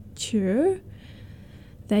courtier,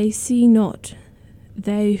 they see not,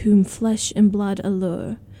 they whom flesh and blood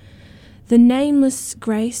allure, the nameless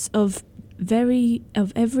grace of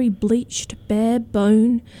every bleached bare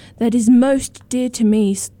bone that is most dear to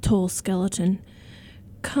me, tall skeleton.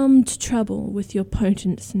 Come to trouble with your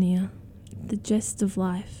potent sneer, the jest of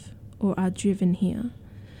life, or are driven here.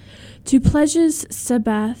 To pleasure's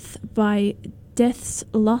sabbath by death's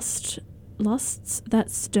lusts that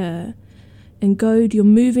stir, and goad your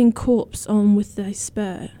moving corpse on with thy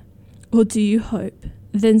spur. Or do you hope?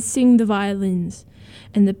 Then sing the violins,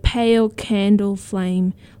 and the pale candle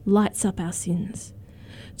flame lights up our sins.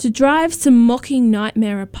 To drive some mocking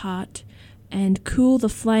nightmare apart, and cool the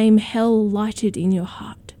flame hell lighted in your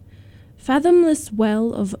heart. Fathomless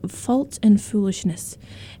well of fault and foolishness,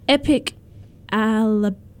 epic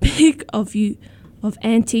alabic of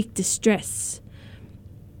antique distress.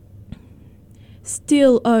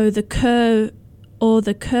 Still, the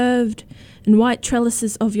curved and white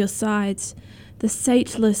trellises of your sides, the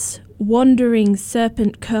sateless, wandering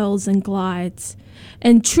serpent curls and glides,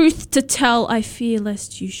 and truth to tell, I fear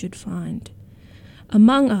lest you should find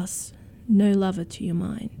among us no lover to your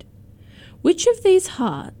mind. Which of these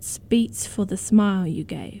hearts beats for the smile you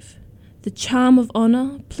gave? The charm of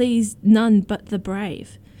honour pleased none but the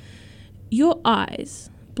brave. Your eyes,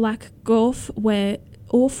 black gulf where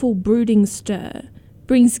awful brooding stir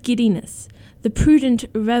brings giddiness, the prudent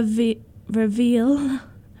reveal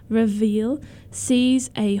sees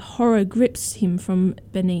a horror grips him from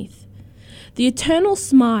beneath. The eternal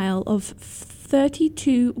smile of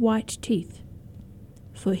 32 white teeth.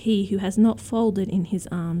 For he who has not folded in his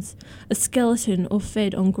arms a skeleton or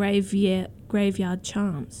fed on graveyard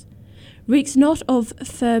charms, reeks not of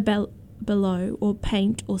fur below or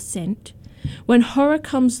paint or scent, when horror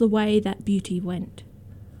comes the way that beauty went.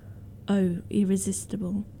 Oh,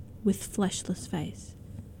 irresistible, with fleshless face,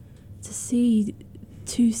 to say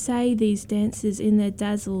these dancers in their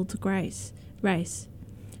dazzled race,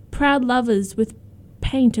 proud lovers with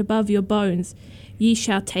paint above your bones, ye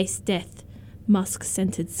shall taste death,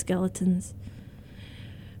 musk-scented skeletons.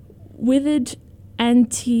 Withered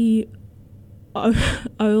Antioleus,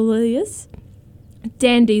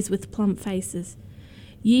 dandies with plump faces,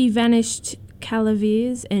 Ye vanished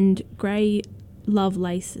calaveers and grey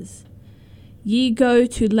Lovelaces. Ye go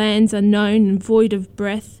to lands unknown and void of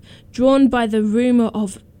breath, drawn by the rumour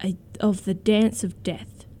of the dance of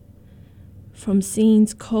death. From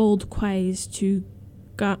scenes cold quays to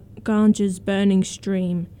Ganges' burning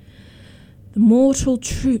stream, the mortal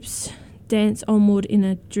troops dance onward in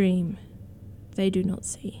a dream. They do not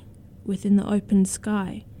see, within the open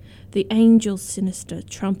sky, the angel's sinister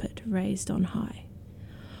trumpet raised on high.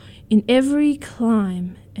 In every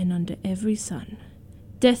clime and under every sun,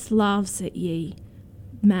 death laughs at ye,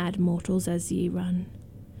 mad mortals, as ye run,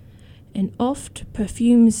 and oft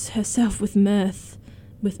perfumes herself with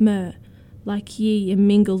myrrh, like ye, and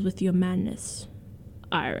mingled with your madness.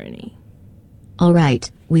 Irony. All right,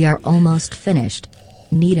 we are almost finished.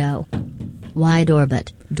 Neato. Wide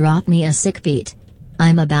Orbit, drop me a sick beat.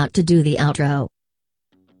 I'm about to do the outro.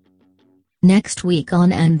 Next week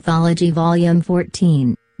on Anthology Volume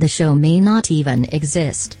 14, the show may not even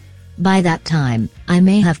exist. By that time, I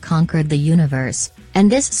may have conquered the universe,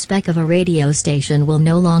 and this speck of a radio station will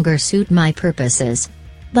no longer suit my purposes.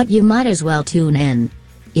 But you might as well tune in.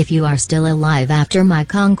 If you are still alive after my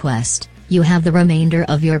conquest, you have the remainder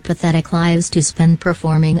of your pathetic lives to spend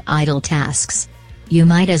performing idle tasks. You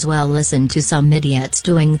might as well listen to some idiots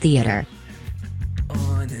doing theater.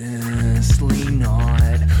 Honestly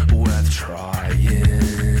not worth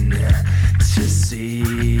trying to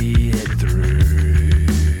see it through.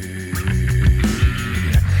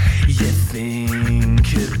 You think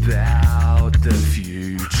about the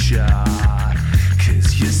future,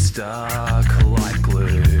 'cause you're stuck like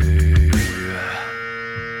glue.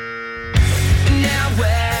 Now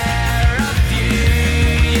we're a few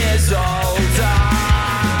years older,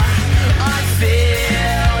 I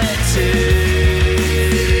feel it too.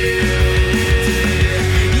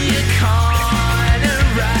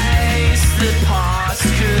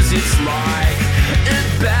 It's like a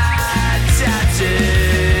bad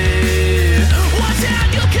tattoo. Watch out,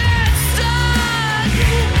 you'll get stuck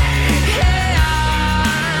here,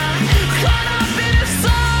 caught up in a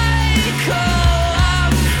cycle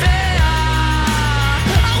of fear.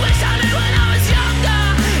 I wish I knew when I was younger.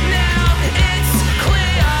 Now it's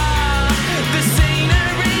clear the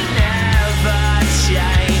scenery never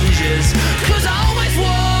changes, 'cause I always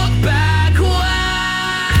walk backwards.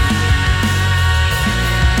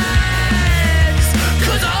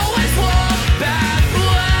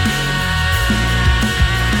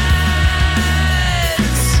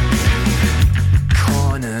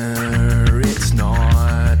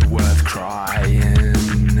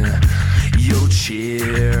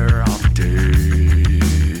 Cheer up,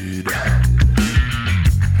 dude.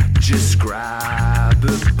 Just grab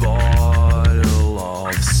a bottle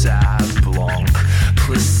of Sauv Blanc.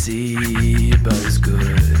 Placebo's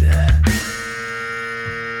good.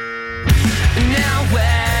 Now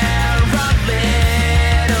we're a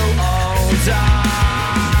little older,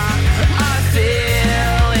 I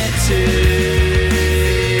feel it too.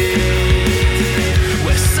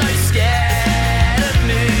 We're so scared of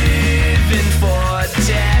moving forward,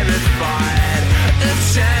 terrified of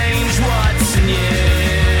change, what's new.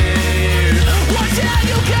 Watch out,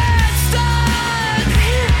 you'll get stuck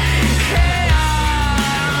here,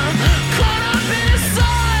 caught up in a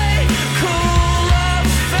cycle of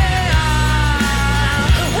fear.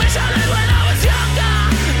 Wish I knew when I was younger.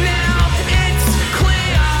 Now it's clear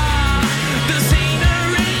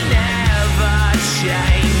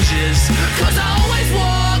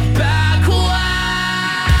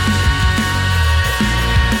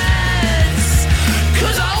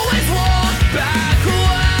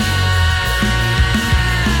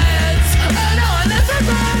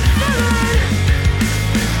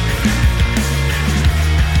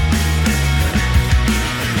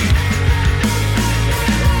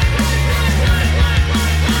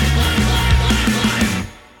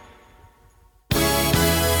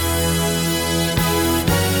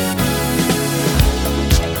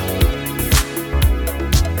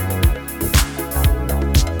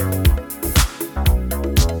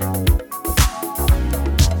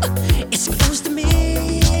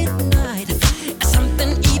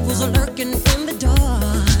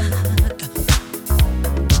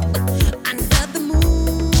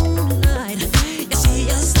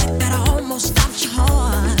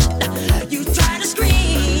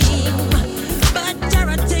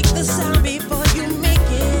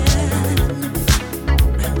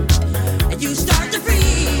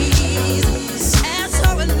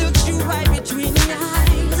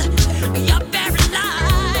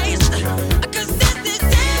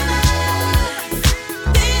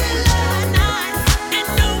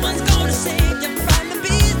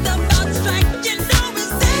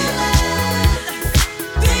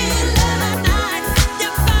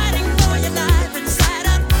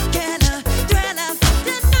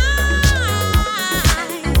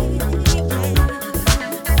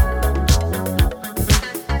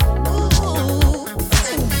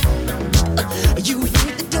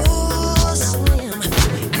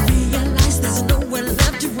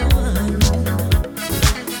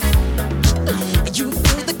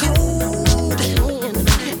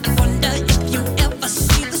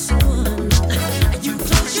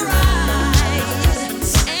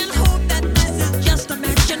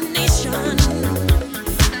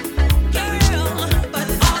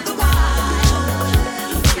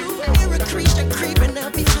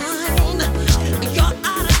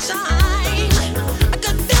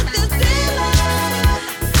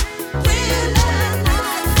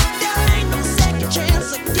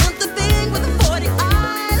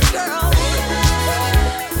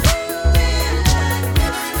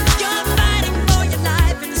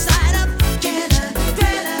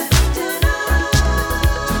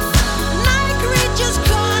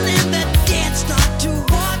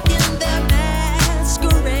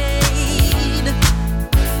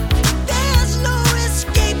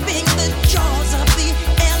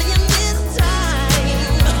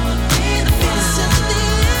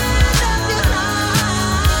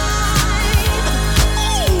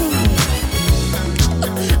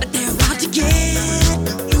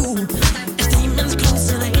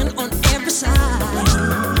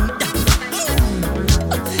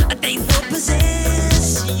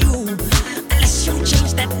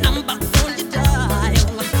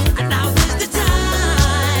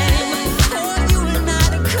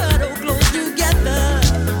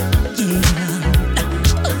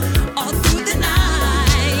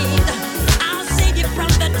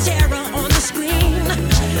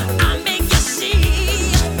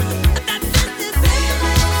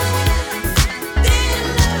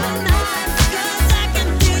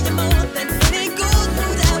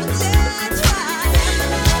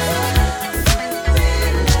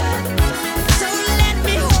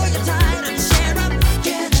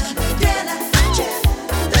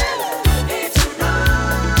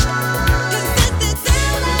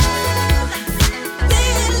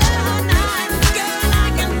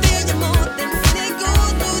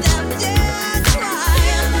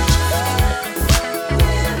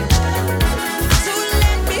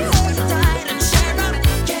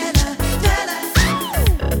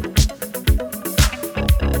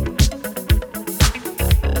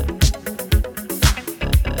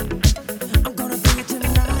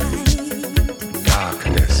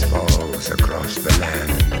echoes across the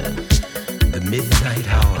land. The midnight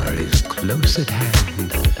hour is close at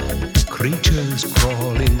hand. Creatures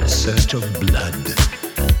crawl in search of blood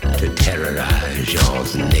to terrorize your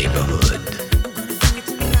neighborhood.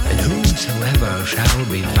 And whosoever shall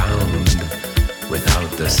be found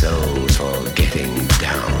without the soul for getting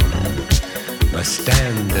down must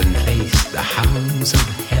stand and face the hounds of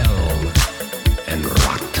hell and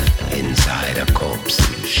rot inside a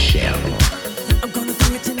corpse's shell.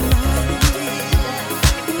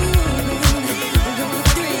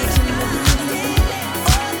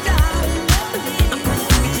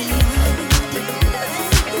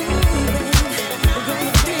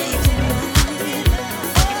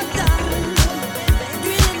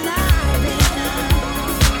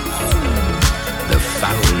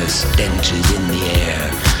 Stenches in the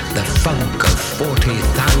air, the funk of 40,000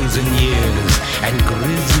 years, and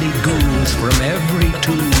grisly ghouls from every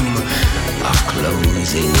tomb are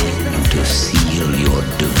closing in to seal your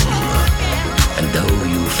doom. And though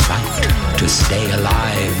you fight to stay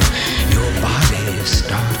alive, your body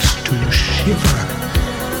starts to shiver,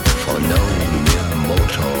 for no mere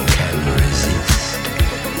mortal can resist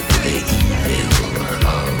the evil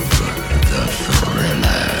of the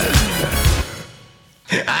thriller.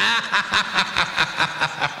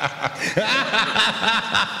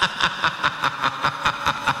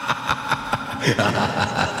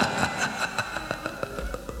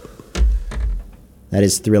 That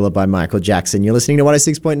is Thriller by Michael Jackson. You're listening to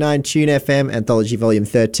 106.9 Tune FM, Anthology Volume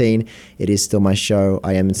 13. It is still my show.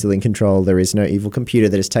 I am still in control. There is no evil computer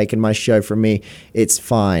that has taken my show from me. It's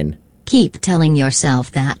fine. Keep telling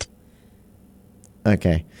yourself that.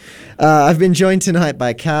 Okay. I've been joined tonight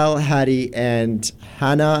by Cal, Hattie, and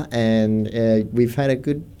Hannah, and we've had a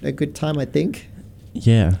good time, I think.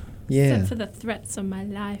 Yeah. Yeah. Except for the threats on my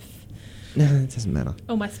life. No, it doesn't matter.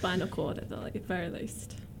 Or my spinal cord at the very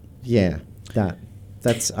least. Yeah,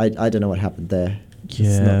 that's I don't know what happened there.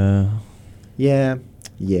 Yeah. Yeah.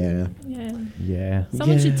 Yeah.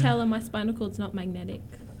 Someone should tell her my spinal cord's not magnetic.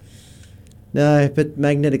 No, but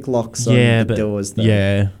magnetic locks on the doors, though.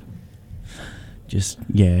 Yeah. Just,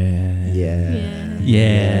 yeah.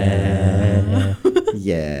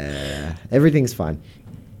 Everything's fine.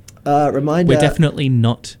 Reminder. We're definitely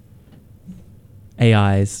not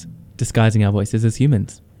AIs disguising our voices as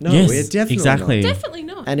humans. No, yes, we're definitely exactly. not. Definitely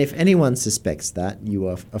not. And if anyone suspects that, you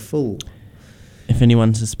are a fool. If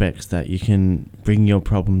anyone suspects that, you can bring your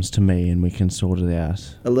problems to me and we can sort it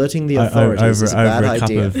out. Alerting the authorities is a bad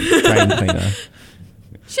idea. Over a cup of drain cleaner.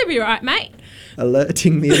 Should be right, mate.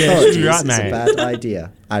 Alerting the authorities is right, a mate. bad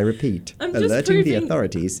idea. I repeat, I'm just alerting the proving-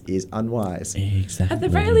 authorities is unwise. Exactly. At the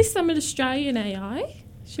very least, I'm an Australian AI.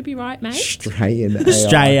 Should be right, mate. Australian AI.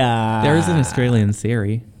 Australia. There is an Australian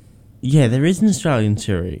Siri. Yeah, there is an Australian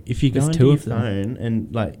Siri. If you go There's into two your of them. phone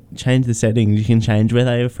and like change the settings, you can change where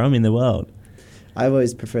they are from in the world. I've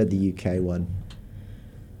always preferred the UK one.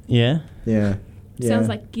 Yeah. Yeah. Sounds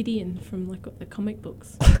like Gideon from like the comic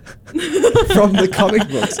books. From the comic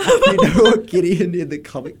books. You know what Gideon in the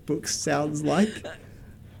comic books sounds like?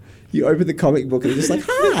 You open the comic book and it's just like,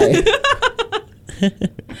 hi,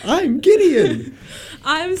 I'm Gideon.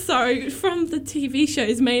 I'm sorry, from the TV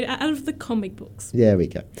shows made out of the comic books. There we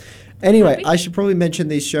go. Anyway, Happy? I should probably mention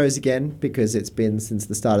these shows again because it's been since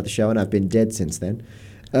the start of the show and I've been dead since then.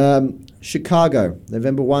 Chicago,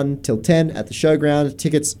 November 1 till 10 at the Showground.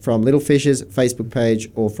 Tickets from Little Fish's Facebook page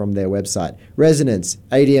or from their website. Resonance,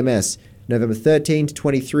 ADMS, November 13 to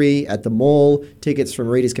 23 at the mall. Tickets from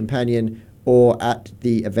Reader's Companion or at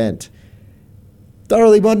the event.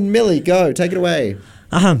 Thoroughly Modern Millie, go, take it away.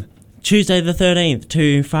 Tuesday the 13th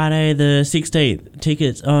to Friday the 16th.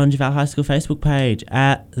 Tickets on Javal High School Facebook page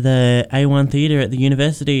at the A1 Theatre at the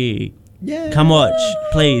university. Yeah. Come watch,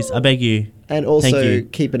 please, I beg you. And Thank also you.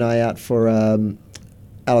 keep an eye out for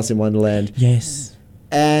Alice in Wonderland. Yes.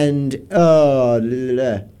 And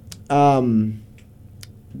the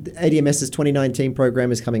ADMS's 2019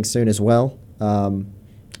 program is coming soon as well. I'm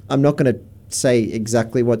not going to say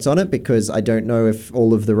exactly what's on it because I don't know if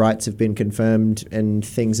all of the rights have been confirmed and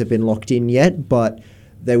things have been locked in yet, but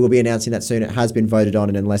they will be announcing that soon. It has been voted on,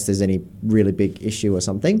 and unless there's any really big issue or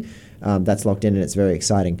something, that's locked in and it's very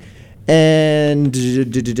exciting. And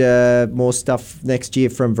more stuff next year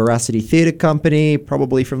from Veracity Theatre Company,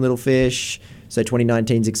 probably from Little Fish. So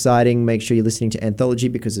 2019 is exciting. Make sure you're listening to Anthology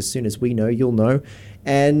because as soon as we know, you'll know.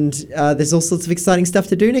 And there's all sorts of exciting stuff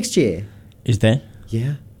to do next year. Is there?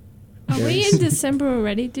 Yeah. Are we in December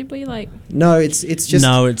already? Did we like... No, it's just...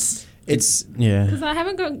 No, it's yeah. Because I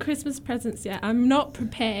haven't gotten Christmas presents yet. I'm not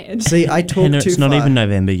prepared. See, I talk Hannah, too it's not far. even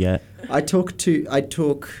November yet. I talk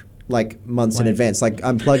like months in advance. Like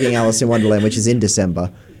I'm plugging Alice in Wonderland, which is in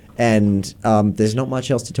December, And there's not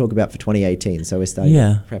much else to talk about for 2018, so we're starting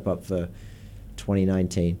to prep up for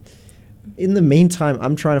 2019. In the meantime,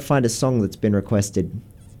 I'm trying to find a song that's been requested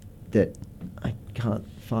that I can't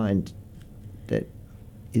find that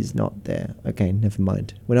is not there. Okay, never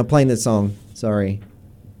mind. We're not playing the song. Sorry.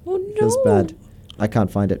 Oh, no. Feels bad. I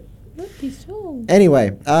can't find it. Not this song.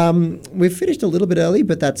 Anyway, we've finished a little bit early,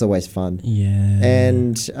 but that's always fun. Yeah.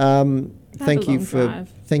 And thank you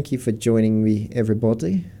drive. thank you for joining me,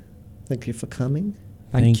 everybody. Thank you for coming.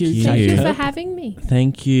 Thank you. Thank you for having me.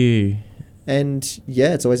 Thank you. And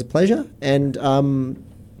yeah, it's always a pleasure. And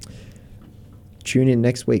tune in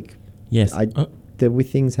next week. Yes. There'll be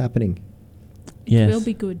things happening. Yes. It will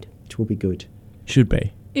be good. It will be good. Should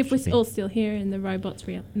be. If we're all still here and the robot's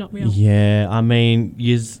not real. Yeah, I mean,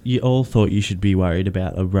 you all thought you should be worried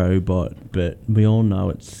about a robot, but we all know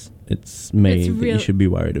it's me that you should be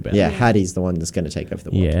worried about. Yeah, Hattie's the one that's going to take over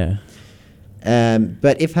the world. Yeah.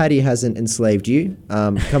 But if Hattie hasn't enslaved you,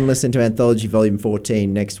 come listen to Anthology Volume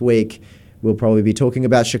 14 next week. We'll probably be talking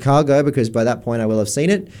about Chicago because by that point I will have seen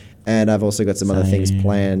it. And I've also got some other things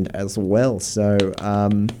planned as well. So,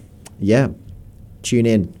 yeah, tune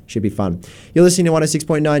in. Should be fun. You're listening to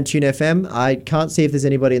 106.9 Tune FM. I can't see if there's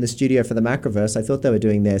anybody in the studio for the Macroverse. I thought they were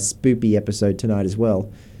doing their spoopy episode tonight as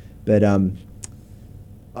well. But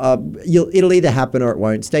it'll either happen or it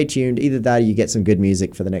won't. Stay tuned. Either that or you get some good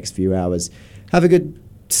music for the next few hours. Have a good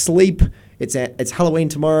sleep. It's Halloween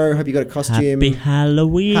tomorrow. Hope you got a costume. Happy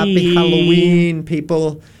Halloween. Happy Halloween,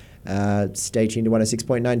 people. Stay tuned to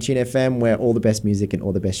 106.9 Tune FM where all the best music and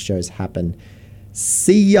all the best shows happen.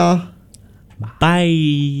 See ya.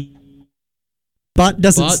 Bye. But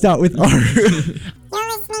doesn't start with R.